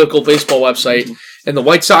analytical baseball website, and the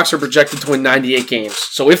White Sox are projected to win 98 games.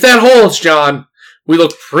 So if that holds, John, we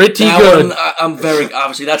look pretty good. I'm very,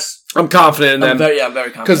 obviously, I'm confident in them. I'm very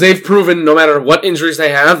confident. Because they've proven no matter what injuries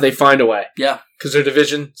they have, they find a way. Yeah. Because their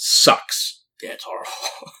division sucks. Yeah, it's horrible.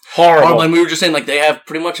 Horrible. And we were just saying, like, they have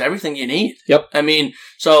pretty much everything you need. Yep. I mean,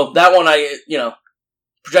 so that one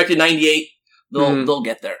projected 98. They'll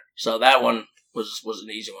get there. So that one was an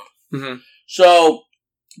easy one. Mm-hmm. So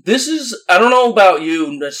this is, I don't know about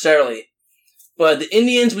you necessarily, but the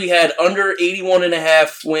Indians, we had under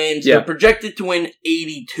 81.5 wins. Yeah. They're projected to win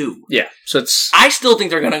 82. Yeah. So I still think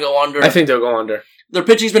they're going to go under. I think they'll go under. Their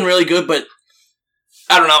pitching's been really good, but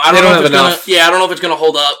I don't know. I don't know if it's going to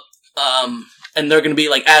hold up. And they're going to be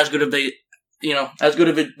like as good as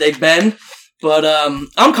they've been. But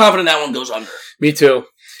I'm confident that one goes under. Me too.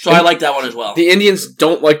 So I like that one as well. The Indians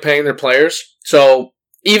don't like paying their players, so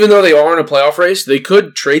even though they are in a playoff race, they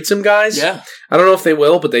could trade some guys. Yeah. I don't know if they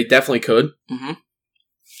will, but they definitely could. Mm-hmm.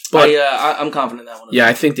 But I'm confident in that one. Yeah,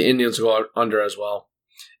 I think the Indians will go under as well.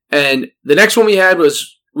 And the next one we had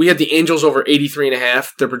the Angels over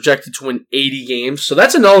 83.5. They're projected to win 80 games. So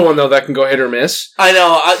that's another one though that can go hit or miss. I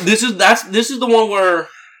know. This is the one where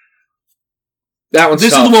This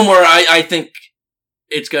is the one where I think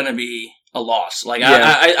it's gonna be a loss. Like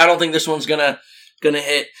I don't think this one's gonna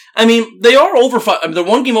hit. I mean, they are over 5. They're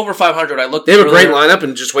one game over 500. I looked. They have a great lineup,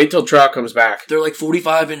 and just wait till Trout comes back. They're like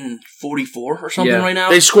 45-44 or something right now.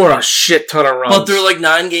 They scored a shit ton of runs, but they're like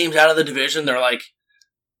 9 games out of the division. They're like,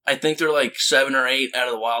 I think they're like 7 or 8 out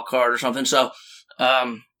of the wild card or something. So,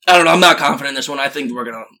 I don't know. I'm not confident in this one. I think we're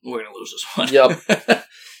gonna lose this one. Yep.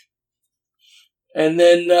 And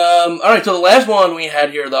then, all right. So the last one we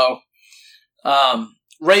had here though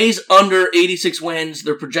Rays under 86 wins.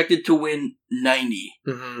 They're projected to win 90.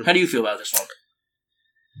 Mm-hmm. How do you feel about this one?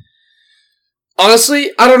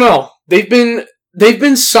 Honestly, I don't know. They've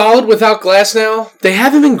been solid without Glasnow. They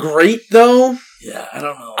haven't been great though. Yeah, I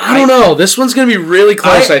don't know. I don't know. This one's going to be really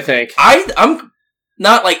close, I think. I'm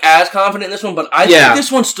not like as confident in this one, but I think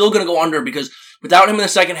this one's still going to go under because without him in the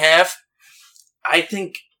second half, I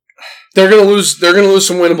think they're going to lose. They're going to lose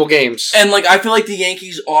some winnable games. And like I feel like the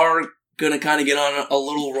Yankees are going to kind of get on a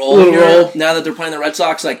little roll here now that they're playing the Red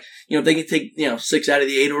Sox. Like if they can take 6 out of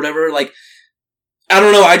the 8 or whatever. Like I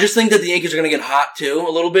don't know. I just think that the Yankees are going to get hot too a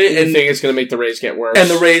little bit, and I think it's going to make the Rays get worse. And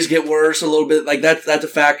the Rays get worse a little bit. Like that's a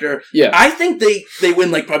factor. Yeah, I think they win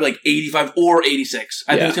like probably like 85 or 86.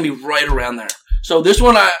 I think it's going to be right around there. So this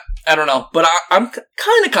one, I don't know, but I'm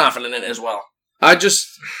kind of confident in it as well.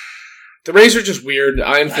 The Rays are just weird.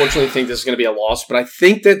 I unfortunately think this is going to be a loss, but I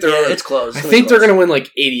think that it's close. I think they're going to win like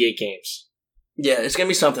 88 games. Yeah, it's going to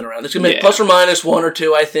be something around. It's going to be plus or minus 1 or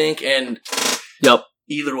 2, I think, and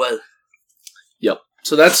either way. Yep.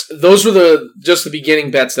 So those were just the beginning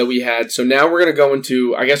bets that we had. So now we're going to go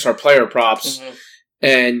into, I guess, our player props. Mm-hmm.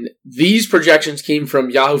 And these projections came from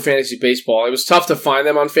Yahoo Fantasy Baseball. It was tough to find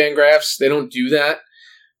them on Fangraphs. They don't do that.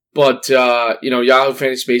 But, Yahoo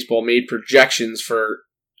Fantasy Baseball made projections for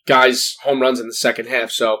guys' home runs in the second half.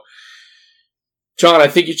 So, John, I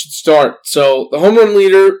think you should start. So, the home run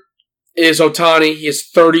leader is Ohtani. He is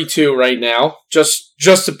 32 right now. Just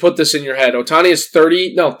to put this in your head. Ohtani is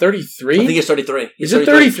 33? I think he's 33. Is it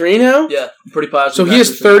 33 now? Yeah, I'm pretty positive. So, he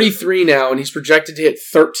is 33 now, and he's projected to hit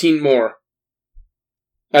 13 more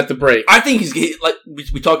at the break. I think like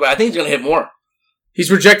we talked about, I think he's going to hit more. He's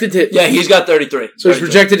projected to hit... Yeah, he's got 33. So he's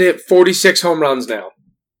projected to hit 46 home runs now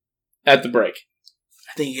at the break.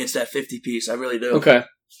 I think he hits that 50 piece. I really do. Okay.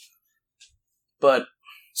 But...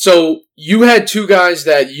 So you had 2 guys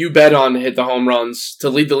that you bet on to hit the home runs, to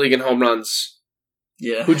lead the league in home runs.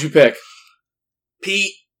 Yeah. Who'd you pick?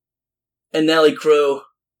 Pete and Nelly Crew.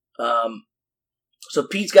 So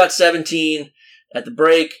Pete's got 17 at the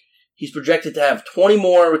break. He's projected to have 20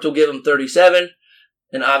 more, which will give him 37.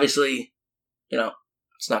 And obviously,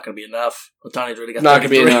 it's not going to be enough. Ohtani's already got 33. Not going to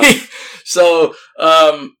be enough. So,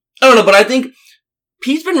 I don't know, but I think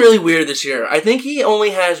Pete's been really weird this year. I think he only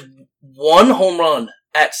has 1 home run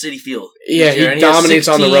at Citi Field. Yeah, he dominates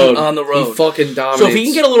on the road. He fucking dominates. So if he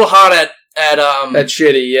can get a little hot at that's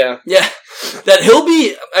shitty, yeah. Yeah. That he'll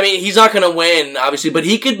be, he's not going to win, obviously, but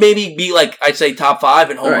he could maybe be like, I'd say top 5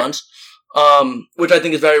 in home runs. Which I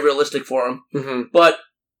think is very realistic for him. Mm-hmm. But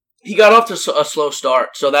he got off to a slow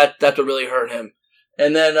start, so that's what really hurt him.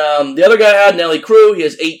 And then the other guy had Nelly Crew. He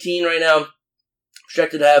has 18 right now.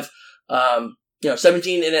 Projected to have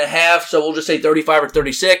 17 and a half, so we'll just say 35 or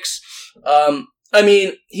 36.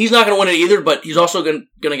 He's not going to win it either, but he's also going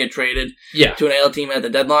to get traded to an AL team at the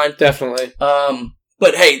deadline. Definitely.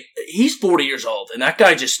 But hey, he's 40 years old, and that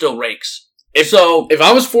guy just still rakes. If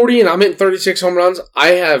I was 40 and I'm hitting 36 home runs, I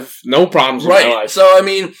have no problems with my life. So,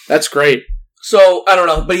 that's great. So, I don't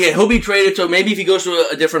know. But yeah, he'll be traded. So maybe if he goes to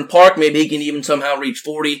a different park, maybe he can even somehow reach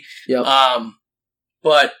 40. Yep.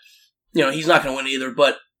 But, he's not going to win either.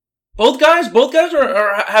 But both guys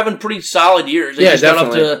are having pretty solid years.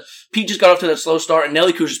 Definitely. Pete just got off to that slow start, and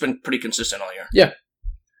Nelly Cruz has been pretty consistent all year. Yeah.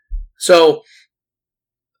 So,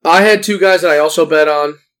 I had 2 guys that I also bet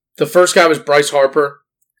on. The first guy was Bryce Harper.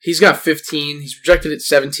 He's got 15. He's projected at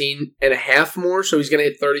 17 and a half more, so he's going to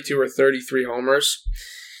hit 32 or 33 homers.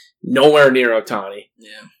 Nowhere near Ohtani.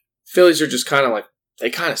 Yeah. Phillies are just kind of like, they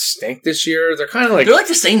kind of stink this year. They're kind of like... They're like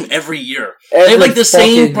the same every year. They have like the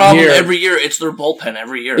same problem every year. It's their bullpen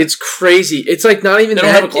every year. It's crazy. It's like not even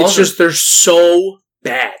that. It's just they're so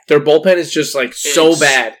bad. Their bullpen is just like so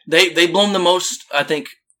bad. They've blown the most, I think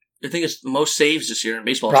it's the most saves this year in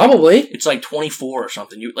baseball. Probably. It's like 24 or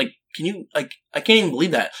something. I can't even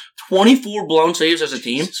believe that. 24 blown saves as a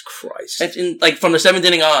team? Jesus Christ. That's from the 7th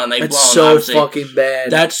inning on, they've blown. That's so fucking bad.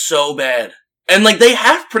 That's so bad. And they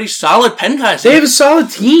have pretty solid pen guys. They have a solid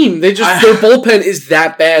team. Their bullpen is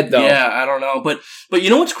that bad though. Yeah, I don't know. But you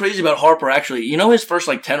know what's crazy about Harper actually? His first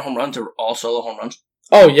 10 home runs are all solo home runs?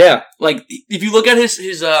 Oh yeah. If you look at his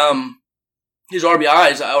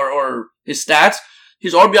RBIs or his stats,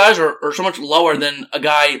 his RBIs are so much lower than a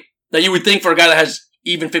guy that you would think for a guy that has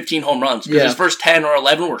even 15 home runs. Because his first 10 or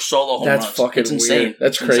 11 were solo home runs. That's fucking it's insane. Weird.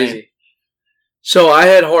 That's crazy. Insane. So I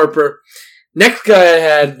had Harper. Next guy I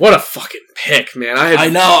had, what a fucking pick, man. I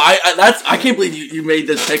know. I can't believe you made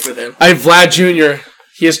this pick with him. I had Vlad Jr.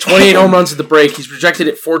 He has 28 home runs at the break. He's projected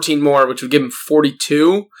at 14 more, which would give him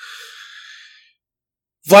 42.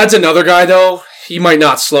 Vlad's another guy, though. He might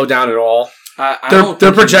not slow down at all.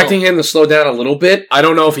 They're projecting him to slow down a little bit. I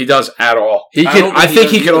don't know if he does at all. I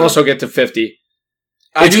think he could also get to 50.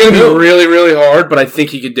 It's going to be really, really hard, but I think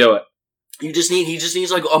he could do it. He just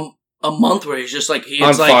needs like a month where he's just like he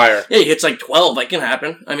hits on fire. Yeah, he hits like 12. That can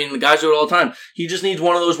happen. I mean, the guys do it all the time. He just needs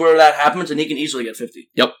one of those where that happens, and he can easily get 50.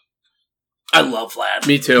 Yep. I love Vlad.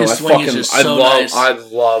 Me too. His swing is just so nice. I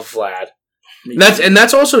love Vlad. And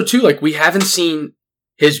that's also too like we haven't seen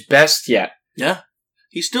his best yet. Yeah.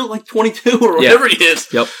 He's still like 22 or whatever he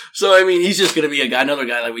is. Yep. So, I mean, he's just going to be another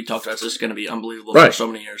guy like we talked about. It's just going to be unbelievable for so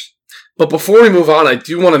many years. But before we move on, I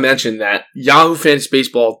do want to mention that Yahoo Fantasy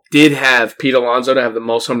Baseball did have Pete Alonso to have the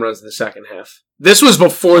most home runs in the second half. This was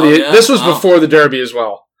before before the Derby as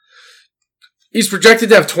well. He's projected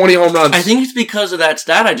to have 20 home runs. I think it's because of that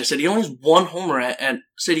stat I just said. He only has one homer at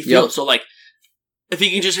Citi Field. Yep. So, like, if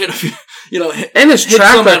he can just hit a few, and his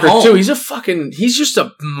track record too. He's just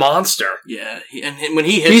a monster. Yeah, and when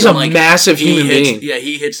he hits, he's a massive human being. Yeah,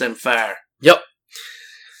 he hits them fire. Yep.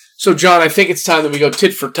 So, John, I think it's time that we go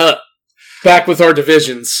tit for tat. Back with our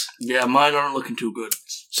divisions. Yeah, mine aren't looking too good.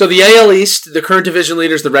 So the AL East, the current division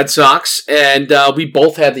leader is the Red Sox, and we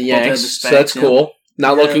both had the Yanks, so that's cool.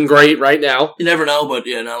 Not looking great right now. You never know, but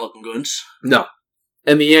not looking good. No.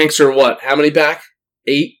 And the Yanks are what? How many back?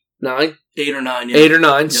 8, 9? 8 or 9, yeah. 8 or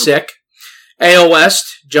 9, yep. Sick. AL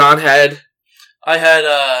West, John had... I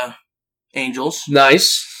had Angels.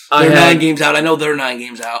 Nice. They're 9 games out. I know they're 9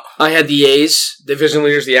 games out. I had the A's. Division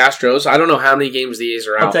leaders, the Astros. I don't know how many games the A's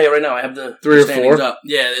are out. I'll tell you right now. I have the 3 or 4. Up.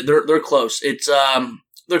 Yeah, they're close. It's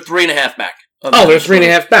they're 3.5 back. Oh, they're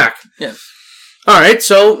 3.5 back. Yeah. All right,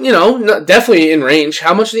 so definitely in range.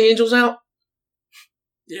 How much are the Angels out?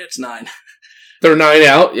 Yeah, it's 9. They're 9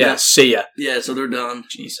 out. Yeah, see ya. Yeah, so they're done.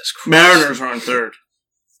 Jesus Christ. Mariners are in 3rd.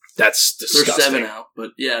 That's disgusting. They're 7 out, but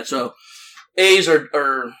yeah. So A's are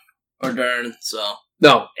darn. So.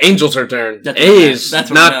 No, Angels are darn. A's,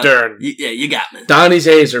 not darn. Yeah, you got me. Donnie's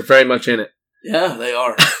A's are very much in it. Yeah, they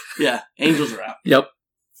are. Yeah, Angels are out. Yep.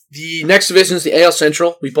 The next division is the AL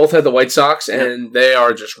Central. We both had the White Sox, and they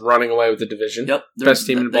are just running away with the division. Yep. Best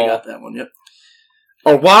team in the ball. They got that one, yep.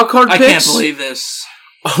 Our wild card picks. I can't believe this.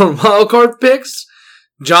 Our wild card picks.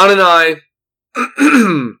 John and I...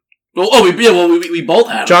 we both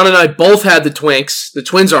had them. John and I both had the Twinks. The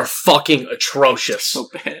Twins are fucking atrocious. So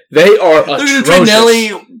bad. They are atrocious. They're going to trade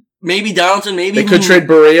Nelly, maybe Donaldson, maybe... They could trade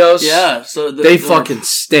Barrios. Yeah. So they fucking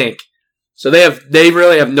stink. So they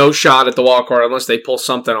really have no shot at the wild card unless they pull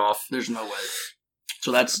something off. There's no way.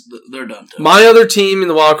 So they're done too. My other team in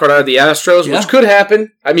the wild card are the Astros, which could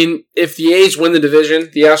happen. I mean, if the A's win the division,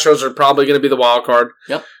 the Astros are probably going to be the wild card.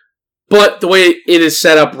 Yep. But the way it is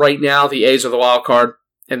set up right now, the A's are the wild card,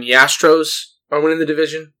 and the Astros are winning the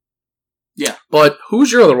division. Yeah. But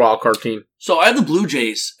who's your other wild card team? So I have the Blue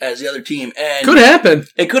Jays as the other team, and could happen.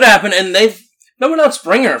 It could happen, and they've without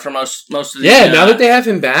Springer for most of the now that they have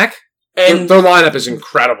him back, and their lineup is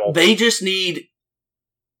incredible. They just need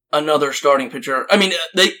another starting pitcher. I mean,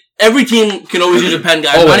 every team can always use a pen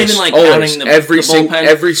guy. Always, not even counting the bullpen.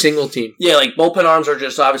 Every single team. Yeah, bullpen arms are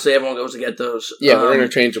just obviously everyone goes to get those. Yeah, they're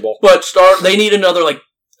interchangeable. But they need another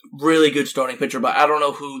really good starting pitcher, but I don't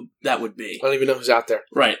know who that would be. I don't even know who's out there.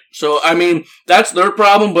 Right. So I mean, that's their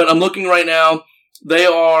problem. But I'm looking right now. They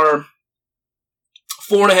are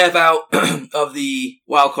 4.5 out of the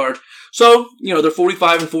wild card. So they're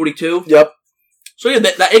 45 and 42. Yep. So yeah,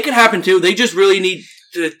 that it could happen too. They just really need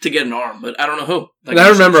to get an arm, but I don't know who. And I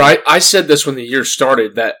remember I said this when the year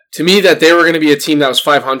started, that to me that they were going to be a team that was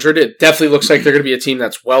 500. It definitely looks like they're going to be a team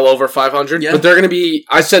that's well over 500. Yeah. But they're going to be,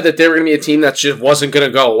 I said that they were going to be a team that just wasn't going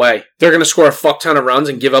to go away. They're going to score a fuck ton of runs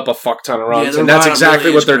and give up a fuck ton of runs. And that's exactly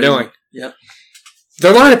really what they're doing. Yep.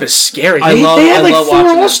 Their lineup is scary. They had 4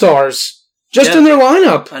 All-Stars just in their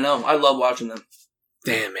lineup. I know. I love watching them.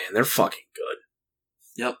 Damn, man. They're fucking good.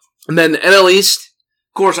 Yep. And then the NL East.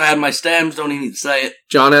 Of course, I had my Stems. Don't even need to say it.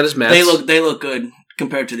 John had his Mets. They look good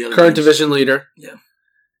compared to the other current teams. Division leader. Yeah.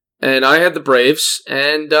 And I had the Braves.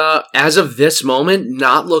 And as of this moment,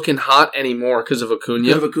 not looking hot anymore because of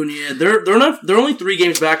Acuna. They're only 3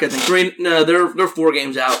 games back. I think they're 4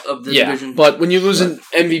 games out of the division. But when you lose an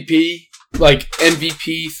MVP,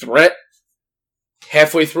 MVP threat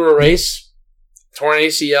halfway through a race, torn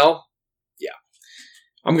ACL,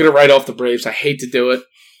 I'm gonna write off the Braves. I hate to do it,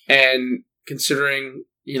 and considering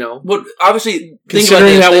but obviously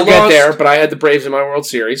considering that we'll get there, but I had the Braves in my World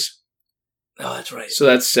Series. Oh, that's right. So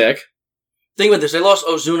that's sick. Think about this: they lost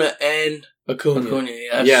Ozuna and Acuna.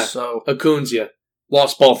 Yeah. So Acuna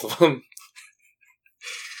lost both of them.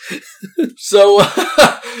 So all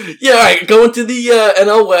right. Going to the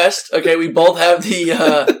NL West. Okay, we both have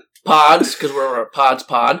the pods because we're a pods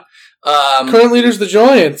pod. Current leader's the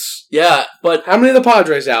Giants. Yeah, but How many of the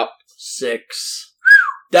Padres out? 6.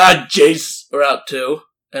 Dodgers are out 2,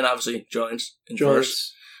 and obviously Giants in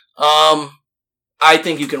first. I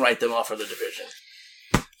think you can write them off for the division.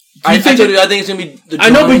 I think it's going to be the Giants. I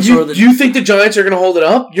know, but you think the Giants are going to hold it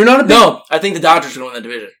up? You're not a big... No, I think the Dodgers are going to win that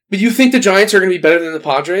division. But you think the Giants are going to be better than the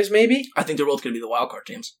Padres, maybe? I think they're both going to be the wild card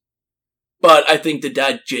teams. But I think the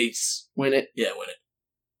Dodgers win it. Yeah, win it.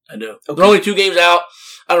 I do. Okay. They're only 2 games out.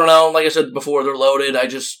 I don't know. Like I said before, they're loaded.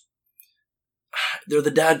 They're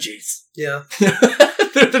the Dodgers. Yeah.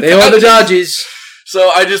 They are the Dodgers. So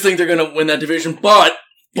I just think they're going to win that division. But,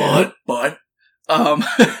 I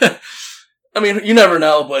mean, you never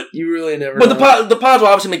know, but you really never know. But the Pods will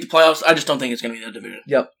obviously make the playoffs. I just don't think it's going to be that division.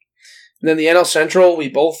 Yep. And then the NL Central, we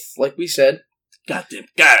both, like we said. Goddamn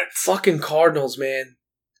Cards. Fucking Cardinals, man.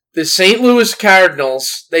 The St. Louis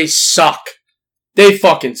Cardinals, they suck. They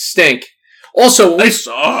fucking stink. Also, they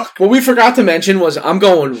suck. What we forgot to mention was, I'm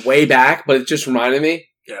going way back, but it just reminded me.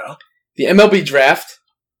 Yeah. The MLB draft.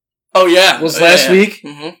 Oh, yeah. Was last week.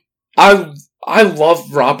 Mm-hmm. I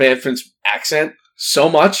love Rob Manfred's accent so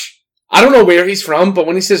much. I don't know where he's from, but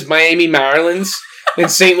when he says Miami Marlins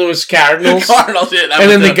and St. Louis Cardinals,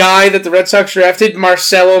 and then the guy that the Red Sox drafted,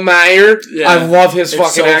 Marcelo Meyer, I love his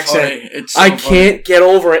fucking accent. It's so I can't get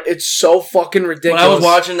over it. It's so fucking ridiculous. When I was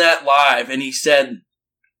watching that live and he said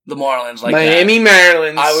the Marlins like Miami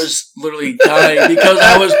Marlins, I was literally dying because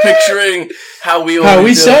I was picturing how we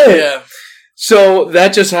say it. Yeah. So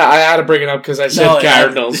that just I had to bring it up because I said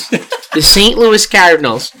Cardinals. The St. Louis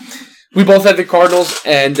Cardinals. We both had the Cardinals,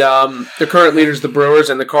 and the current leaders, the Brewers,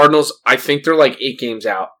 and the Cardinals, I think they're like 8 games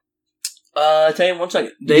out. Tell you 1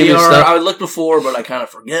 second. They are, I looked before, but I kind of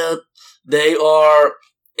forget. They are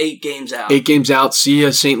 8 games out. 8 games out. See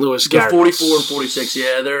ya, St. Louis Cardinals. 44 and 46.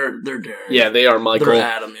 Yeah, they're done. Yeah, they are Michael. They're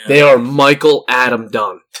Adam, yeah. They are Michael Adam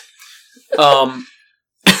Dunn.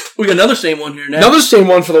 We got another same one here now. Another same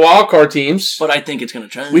one for the wild card teams. But I think it's going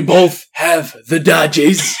to change. We both have the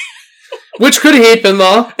Dodgers. Which could happen,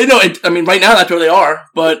 though. No, I mean, right now that's where they are,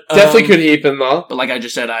 but... definitely could happen, though. But like I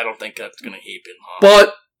just said, I don't think that's going to happen.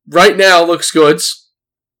 But right now, looks good.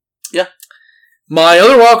 Yeah. My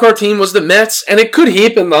other wildcard team was the Mets, and it could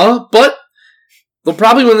happen, though. But they'll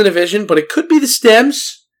probably win the division, but it could be the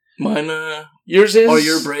Stems. Mine, yours is? Or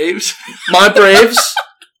your Braves. My Braves,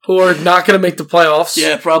 who are not going to make the playoffs.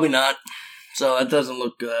 Yeah, probably not. So that doesn't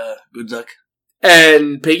look good, Zuck.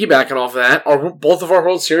 And piggybacking off of that, both of our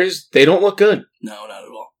World Series, they don't look good. No, not at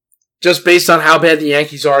all. Just based on how bad the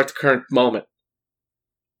Yankees are at the current moment.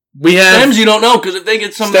 We have Stems, you don't know, because if they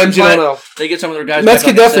get some Stems, you don't know. They get some of their guys. Mets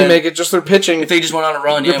could definitely make it. Just their pitching. If they just went on a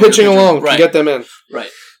run, their pitching alone can get them in. Right.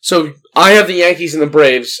 So I have the Yankees and the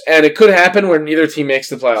Braves, and it could happen where neither team makes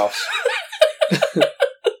the playoffs.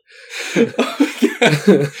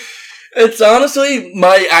 It's honestly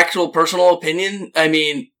my actual personal opinion. I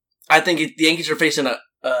mean, I think the Yankees are facing a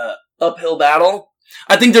uphill battle.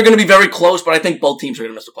 I think they're going to be very close, but I think both teams are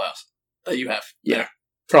going to miss the playoffs. That you have, yeah.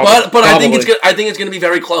 Probably. But I think it's going to be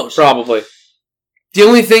very close. Probably. The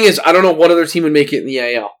only thing is, I don't know what other team would make it in the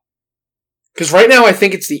AL. Because right now, I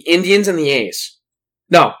think it's the Indians and the A's.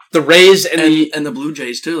 No, the Rays and the Blue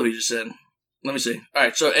Jays too. We just said. Let me see. All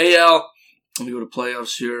right, so AL. Let me go to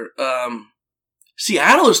playoffs here.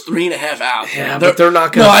 Seattle is 3.5 out. Yeah, but they're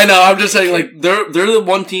not going. No, I know. I'm just saying, like they're the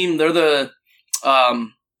one team. They're the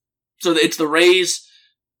So it's the Rays,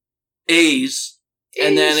 A's,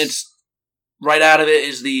 and then it's right out of it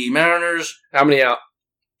is the Mariners. How many out?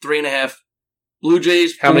 3.5. Blue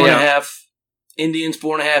Jays, 4.5. Indians,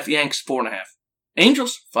 4.5. Yanks, 4.5.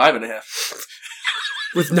 Angels, 5.5.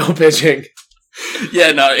 With no pitching.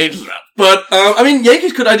 Yeah, no, Angels are out. But, I mean,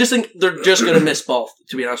 Yankees could, I just think they're just going to miss both,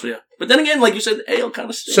 to be honest with you. But then again, like you said, AL kind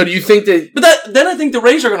of stinks. So do you think that... But then I think the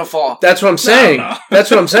Rays are going to fall. That's what I'm saying. No. That's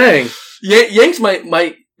what I'm saying. Yanks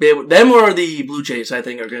might be able... Them or the Blue Jays, I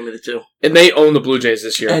think, are going to be the two. And they own the Blue Jays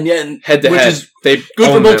this year. And head to head. Which is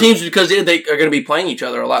good for both teams because they are going to be playing each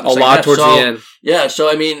other a lot. Towards the end. Yeah,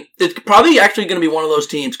 so I mean, it's probably actually going to be one of those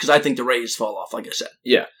teams because I think the Rays fall off, like I said.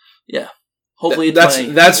 Yeah. Yeah. Hopefully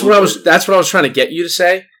that's what I was trying to get you to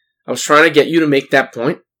say. I was trying to get you to make that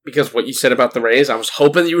point because what you said about the Rays, I was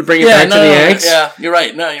hoping that you would bring it back to the Yanks. Yeah, you're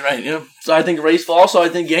right. No, you're right. Yeah. So I think the Rays fall. So I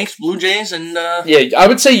think Yanks, Blue Jays, and yeah, I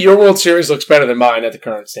would say your World Series looks better than mine at the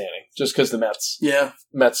current standing, just because the Mets. Yeah,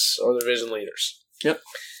 Mets are the division leaders. Yep,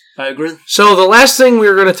 I agree. So the last thing we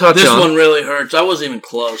were going to touch on. This one really hurts. I wasn't even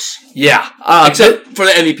close. Yeah, except for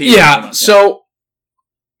the MVP. Yeah. So.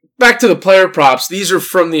 Back to the player props. These are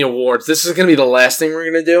from the awards. This is going to be the last thing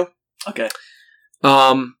we're going to do. Okay.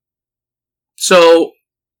 So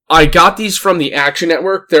I got these from the Action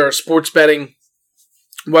Network. They're a sports betting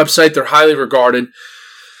website. They're highly regarded.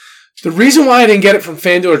 The reason why I didn't get it from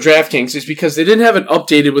FanDuel or DraftKings is because they didn't have it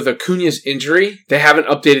updated with Acuna's injury. They haven't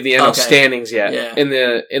updated the NL standings yet in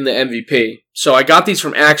the MVP. So I got these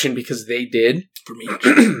from Action because they did. For me.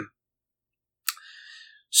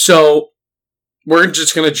 So we're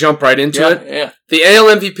just going to jump right into it. Yeah. The AL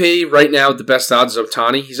MVP right now, the best odds is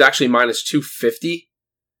Ohtani. He's actually minus 250.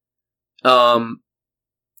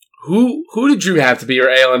 Who did you have to be your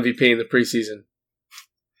AL MVP in the preseason?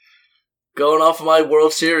 Going off of my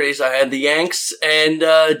World Series, I had the Yanks and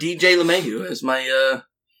DJ LeMahieu as my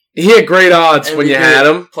he had great odds MVP when you had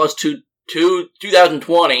him. Plus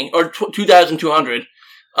 2,020 or 2,200.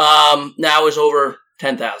 Now is over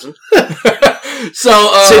 10,000.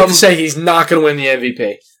 So safe to say he's not going to win the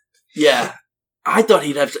MVP. Yeah, I thought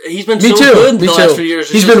he'd have. He's been so good the last few years.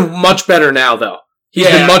 He's been much better now, though. He's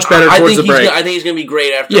been much better towards the break. I think he's going to be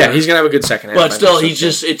great after. Yeah, he's going to have a good second half. But still,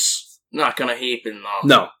 it's not going to heap and all.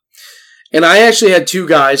 No. And I actually had two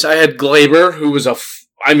guys. I had Glaber, who was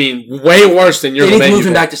way worse than your. They need to move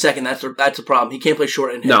him back to second. That's the problem. He can't play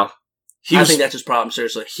short and hit. No. I think that's his problem,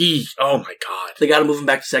 seriously. Oh my God. They got to move him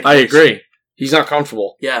back to second. I agree. He's not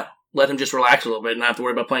comfortable. Yeah. Let him just relax a little bit and not have to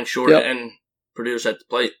worry about playing short and produce at the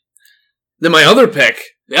plate. Then my other pick.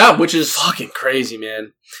 Yeah, which is fucking crazy,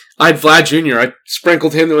 man. I had Vlad Jr. I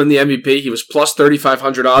sprinkled him to win the MVP. He was plus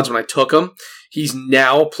 3,500 odds when I took him. He's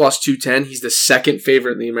now plus 210. He's the second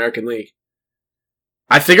favorite in the American League.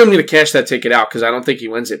 I think I'm going to cash that ticket out because I don't think he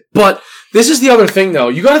wins it. But this is the other thing, though.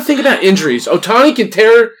 You got to think about injuries. Ohtani can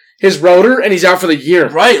tear his rotor, and he's out for the year.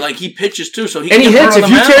 Right, like he pitches too, so he and he hits. If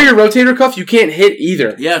you tear your rotator cuff, you can't hit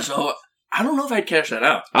either. Yeah, so I don't know if I'd cash that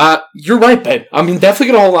out. You're right, Ben. I'm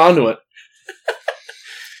definitely going to hold on to it.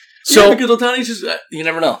 So because Ohtani's just you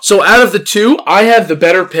never know. So out of the two, I have the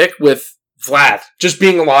better pick with Vlad just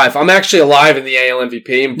being alive. I'm actually alive in the AL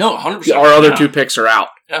MVP. No, 100%. Our other two picks are out.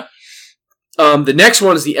 Yeah. The next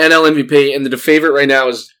one is the NL MVP, and the favorite right now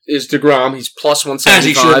is DeGrom. He's plus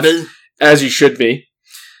 175. As he should be.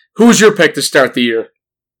 Who's your pick to start the year?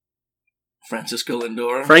 Francisco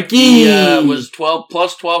Lindor. Frankie! He was 12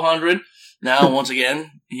 plus 1,200. Now, once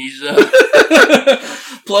again, he's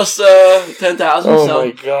plus 10,000. Oh,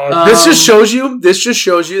 my God. This just shows you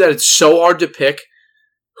that it's so hard to pick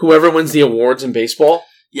whoever wins the awards in baseball.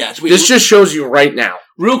 Yeah. This just shows you right now.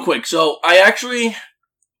 Real quick. So, I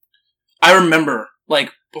remember,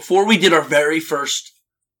 like, before we did our very first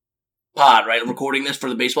pod, right, recording this for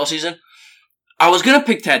the baseball season, I was going to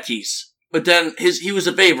pick Tatis, but then he was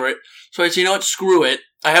a favorite, so I said, you know what, screw it.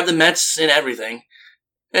 I have the Mets and everything,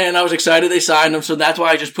 and I was excited they signed him, so that's why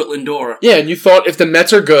I just put Lindor. Yeah, and you thought if the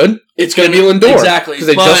Mets are good, it's going to be Lindor. Exactly. Because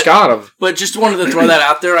they just got him. But just wanted to throw that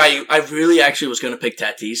out there. I really actually was going to pick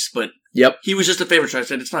Tatis, but he was just a favorite, so I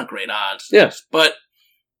said, it's not great odds. Yes. But,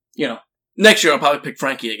 you know, next year I'll probably pick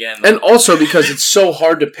Frankie again. And also because it's so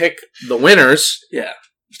hard to pick the winners. Yeah,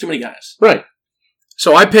 there's too many guys. Right.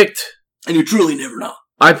 So I picked... And you truly never know.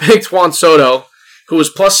 I picked Juan Soto, who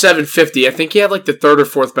was plus 750. I think he had like the third or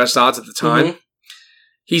fourth best odds at the time. Mm-hmm.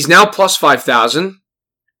 He's now plus 5,000,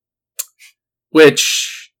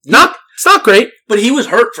 which it's not great. But he was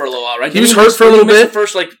hurt for a little while, right? He was hurt for a little bit. The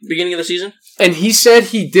first beginning of the season. And he said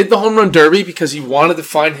he did the home run derby because he wanted to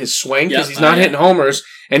find his swing because he's not hitting homers,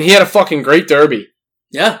 and he had a fucking great derby.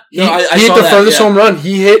 Yeah, he hit the furthest home run.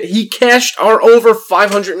 He cashed our over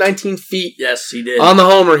 519 feet. Yes, he did on the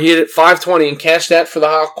homer. He hit it 520 and cashed that for the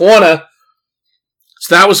hot corner.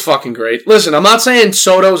 So that was fucking great. Listen, I'm not saying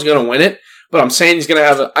Soto's going to win it, but I'm saying he's going to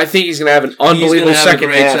have. I think he's going to have an unbelievable second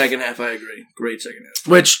half. Second half, I agree. Great second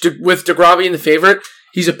half. Which with DeGrom being the favorite,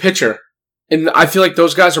 he's a pitcher, and I feel like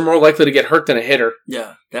those guys are more likely to get hurt than a hitter.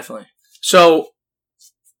 Yeah, definitely. So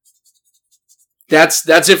that's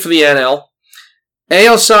it for the NL.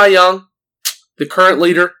 AL Cy Young, the current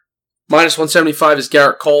leader, minus 175 is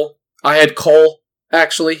Garrett Cole. I had Cole,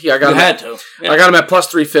 actually. I got him at plus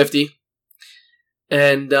 350.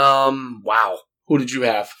 And, wow. Who did you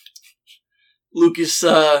have? Lucas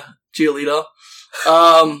Giolito.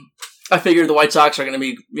 I figured the White Sox are going to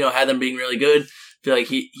be, had them being really good. I feel like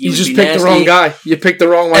he just picked nasty. The wrong guy. You picked the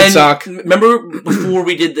wrong White Sox. Remember before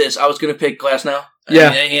we did this, I was going to pick Glasnow?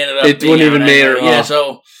 Yeah. He ended up it wouldn't even matter. Yeah,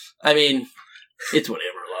 so, I mean... It's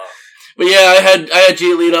whatever. But yeah, I had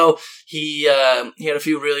Giolito. He had a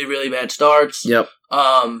few really, really bad starts. Yep.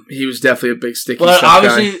 He was definitely a big sticky but stuff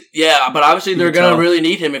obviously, guy. Yeah, but obviously they're going to really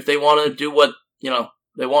need him if they want to do what,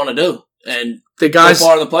 they want to do. And the guys so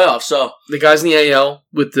far in the playoffs. So the guys in the AL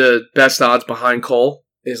with the best odds behind Cole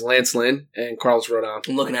is Lance Lynn and Carlos Rodon.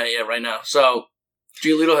 I'm looking at it right now. So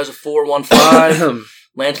Giolito has a 4.15.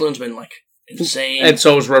 Lance Lynn's been insane. And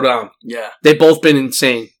so is Rodon. Yeah. They've both been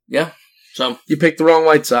insane. Yeah. So You picked the wrong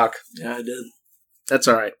White Sox. yeah, I did. That's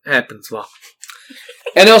all right. Happens, well.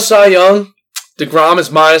 NL Cy Young, DeGrom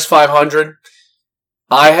is minus 500.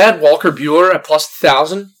 I had Walker Buehler at plus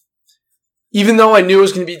 1,000. Even though I knew it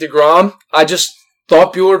was going to be DeGrom, I just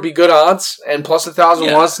thought Buehler would be good odds, and plus 1,000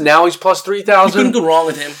 Yeah. once. Now he's plus You couldn't 3,000. go wrong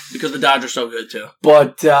with him because the Dodgers are so good too.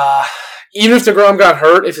 But even if DeGrom got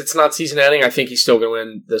hurt, if it's not season ending, I think he's still going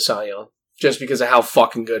to win the Cy Young. Just because of how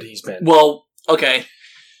fucking good he's been. Well, okay.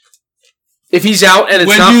 If he's out and it's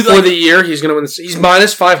When not you, for the year, he's going to win. He's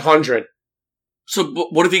minus 500. So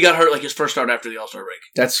what if he got hurt like his first start after the All-Star break?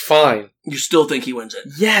 That's fine. You still think he wins it?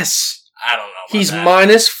 Yes. I don't know. About He's that.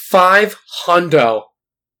 minus 500.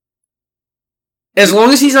 As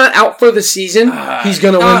long as he's not out for the season, he's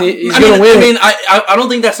going to win. He's going to win. I mean, I don't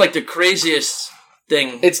think that's like the craziest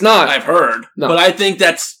thing It's not. I've heard. No. But I think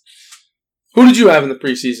that's Who did you have in the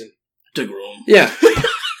preseason? DeGrom. Yeah.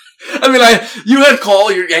 I mean, you had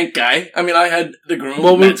Cole, your Yank guy. I mean, I had DeGrom,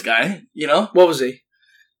 Well, Mets guy. You know, What was he?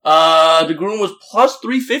 DeGrom was plus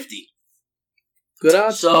 350. Good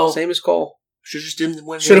odds. So- Same as Cole. Just didn't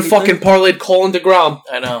win. Should have anything. fucking parlayed Cole and DeGrom.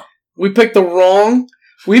 I know. We picked the wrong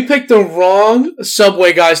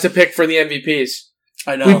Subway guys to pick for the MVPs.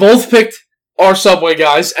 I know. We both picked our Subway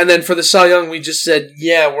guys, and then for the Cy Young, we just said,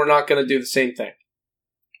 yeah, we're not going to do the same thing.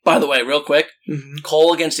 By the way, real quick, Mm-hmm.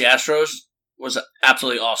 Cole against the Astros was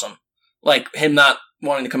absolutely awesome. Like him not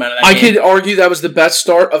wanting to come out of that I game. could argue that was the best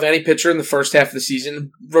start of any pitcher in the first half of the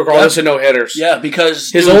season, regardless of no hitters. Yeah,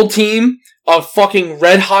 because His old team of fucking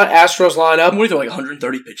red-hot Astros lineup, what do you think, like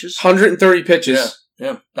 130 pitches? 130 pitches.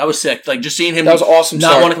 Yeah, that was sick. Like just seeing him That was awesome not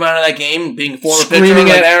start. want to come out of that game, being a former Screaming pitcher,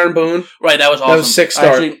 at like, Aaron Boone. right? That was awesome. That was a sick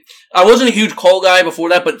start. Actually, I wasn't a huge Cole guy before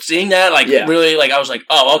that, but seeing that, like, Yeah. really, like, I was like,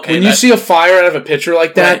 oh, okay. When you see a fire out of a pitcher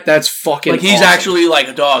like that, Right. that's fucking like he's awesome. actually like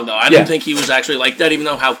a dog, though. I Yeah. didn't think he was actually like that, even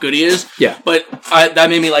though how good he is. Yeah. But that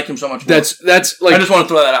made me like him so much more. That's I like just want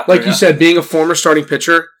to throw that out like there. you said, being a former starting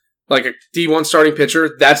pitcher, like a D1 starting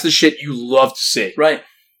pitcher, that's the shit you love to see. Right.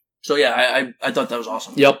 So yeah, I thought that was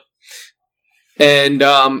awesome. Yep. And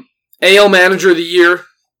AL Manager of the Year,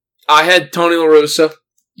 I had Tony La Russa.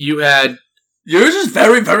 You had Yours is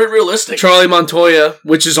very, very realistic. Charlie Montoya,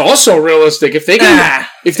 which is also realistic. If they can, Ah.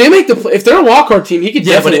 if they're a wild card team, he could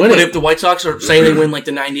Yeah, but, definitely win but it. if the White Sox are saying they win like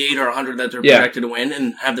the 98 or 100 that they're Yeah. projected to win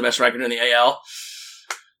and have the best record in the AL,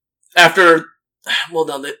 after, well,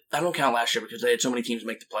 no, I don't count last year because they had so many teams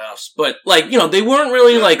make the playoffs. But like, you know, they weren't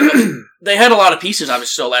really like they had a lot of pieces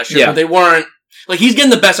obviously still last year, Yeah. but they weren't like he's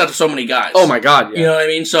getting the best out of so many guys. Oh my god, yeah, You know what I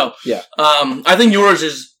mean? So Yeah. I think yours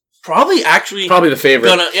is probably actually probably the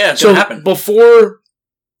favorite. it's So gonna happen. before,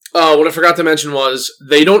 what I forgot to mention was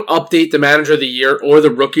they don't update the Manager of the Year or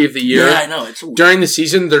the Rookie of the Year. Yeah, I know it's weird. During the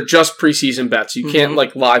season, they're just preseason bets. You can't Mhm.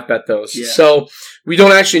 like live bet those. Yeah. So we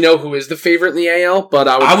don't actually know who is the favorite in the AL, but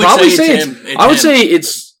I would, I would probably say say it's it's him. It's I would him. say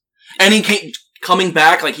it's And he came coming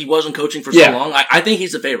back like he wasn't coaching for Yeah. so long. I think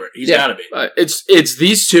he's the favorite. He's Yeah. got to be. it's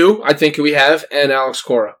these two. I think we have and Alex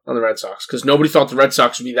Cora on the Red Sox because nobody thought the Red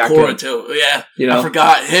Sox would be that Cora good. too. Yeah, You know? I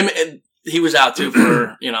forgot him. And he was out too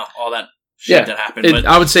for all that shit Yeah. that happened. But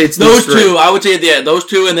I would say it's those these three. two, I would say those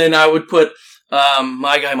two, and then I would put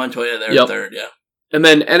my guy Montoya there Yep. third. Yeah, And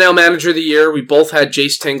then NL Manager of the Year, we both had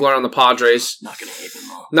Jace Tingler on the Padres. not gonna hate him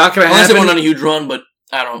though. Not going to Unless they happen. went on a huge run, but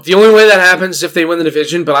I don't. The only way that happens is if they win the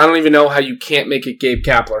division, but I don't even know how you can't make it Gabe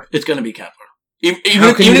Kapler. It's gonna be Kepler. Even How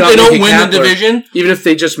if can you they not make don't it win the Kepler? division, Even if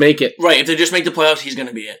they just make it. right? If they just make the playoffs, he's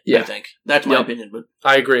gonna be it. I Yeah. think that's my Yep. opinion. But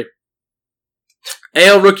I agree.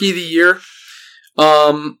 AL Rookie of the Year.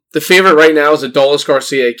 The favorite right now is Adolis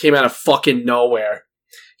Garcia. He came out of fucking nowhere.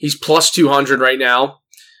 He's plus 200 right now.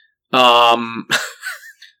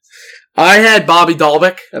 I had Bobby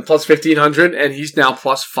Dahlbeck at plus 1,500, and he's now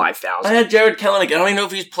plus 5,000. I had Jared Kelenic. I don't even know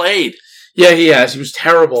if he's played. Yeah, he has. He was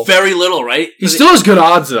terrible. Very little, right? He still has good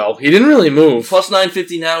odds, though. He didn't really move. Plus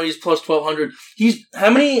 950 now. He's plus 1,200. He's how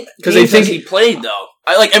many 'Cause games they think has he played though?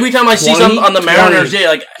 I like every time I see 20, something on the Mariners. 20. Yeah,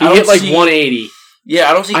 like He I don't hit like see, 180. Yeah,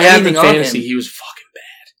 I don't see I had him anything in on fantasy. him. He was fucking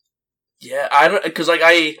bad. Yeah, I don't because like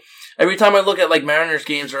I every time I look at like Mariners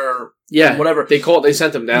games or Yeah, whatever. They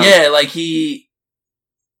sent him down. Yeah, like his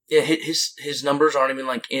numbers aren't even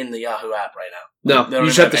like in the Yahoo app right now. Like, they No, don't you even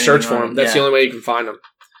just have have to search anything for on him. That's Yeah. the only way you can find him.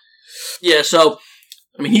 Yeah, so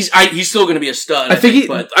I mean he's still going to be a stud. I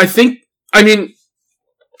think. I mean,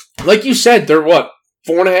 like you said, they're what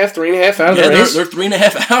 4.5, 3.5 out of the race. they're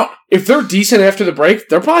 3.5 out. If they're decent after the break,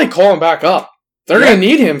 they're probably calling back up. They're Yeah. going to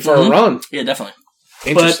need him for Mhm. a run. Yeah, definitely.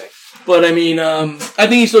 Interesting. But I mean, I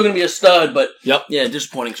think he's still going to be a stud. But Yep. yeah,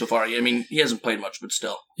 disappointing so far. I mean, he hasn't played much, but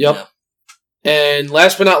still. Yep. Yeah. And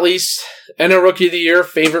last but not least, NL Rookie of the Year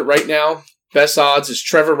favorite right now, Best odds is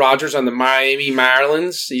Trevor Rogers on the Miami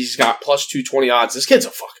Marlins. He's got plus 220 odds. This kid's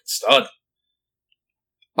a fucking stud.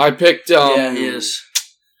 I picked. Yeah, he is.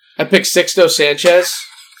 I picked Sixto Sanchez,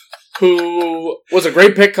 who was a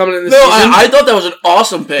great pick coming in the No, season. I thought that was an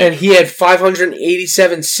awesome pick. And he had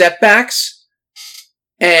 587 setbacks,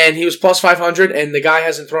 and he was plus 500, and the guy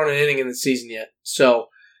hasn't thrown an inning in the season yet. So,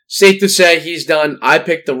 safe to say he's done. I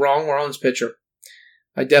picked the wrong Marlins pitcher.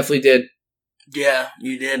 I definitely did. Yeah,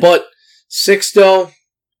 you did. But Sixto,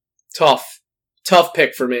 tough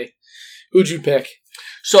pick for me. Who'd you pick?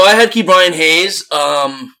 So I had Ke'Bryan Hayes.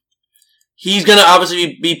 He's going to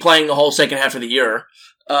obviously be playing the whole second half of the year.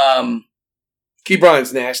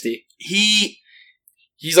 Ke'Bryan's nasty.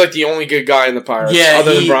 He's like the only good guy in the Pirates,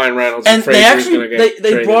 other than Brian Reynolds. And they actually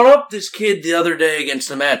they brought up this kid the other day against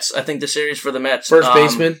the Mets. I think the series for the Mets. First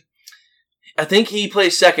baseman. I think he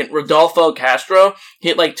plays second. Rodolfo Castro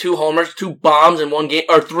hit like 2 homers, 2 bombs in one game,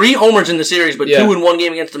 or 3 homers in the series, but 2 in one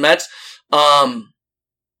game against the Mets.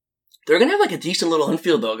 They're gonna have like a decent little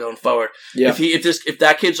infield though going forward. Yeah. If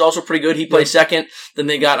that kid's also pretty good, he plays second. Then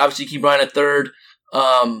they got obviously Ke'Bryan at third.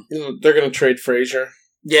 They're gonna trade Frazier.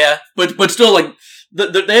 Yeah, but still like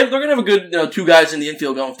they're gonna have a good 2 guys in the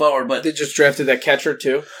infield going forward. But they just drafted that catcher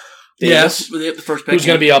too. Yes, they have the first pick. Who's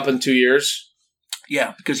gonna be up in 2 years?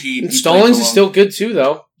 Yeah, because he Stallings is still good too,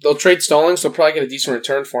 though. They'll trade Stallings. They'll probably get a decent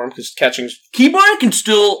return for him because catching's. Ke'Bryan can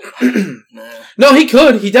still. No, he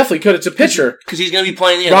could. He definitely could. It's a pitcher because he's going to be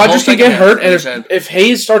playing. Rogers can get hurt, and if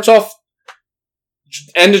Hayes starts off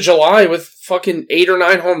end of July with fucking 8 or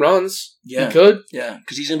 9 home runs, he could. Yeah,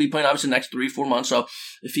 because he's going to be playing obviously the next 3-4 months. So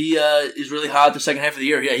if he is really hot the second half of the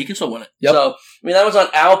year, he can still win it. Yep. So I mean that was on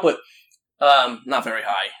out, but not very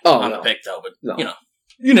high on the pick though. But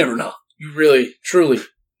you never know. You really, truly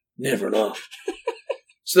never know.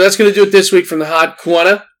 So that's going to do it this week from the Hot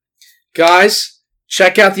Corner. Guys,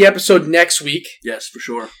 check out the episode next week. Yes, for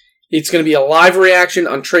sure. It's going to be a live reaction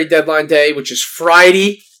on trade deadline day, which is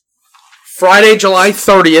Friday. Friday, July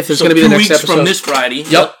 30th is going to be the next episode. From this Friday.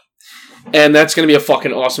 Yep. And that's going to be a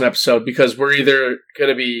fucking awesome episode because we're either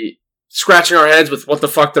going to be scratching our heads with what the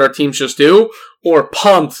fuck did our teams just do, or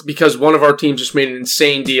pumped because one of our teams just made an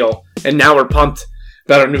insane deal, and now we're pumped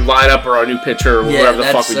about our new lineup or our new pitcher or whatever the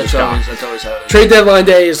fuck we just got. That's always how it is. Trade deadline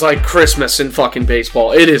day is like Christmas in fucking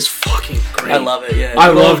baseball. It is fucking great. I love it, yeah. I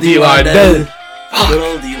love D-line day. Good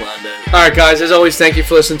old D-line day. Alright guys, as always, thank you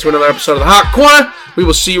for listening to another episode of the Hot Corner. We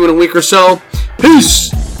will see you in a week or so.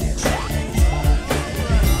 Peace!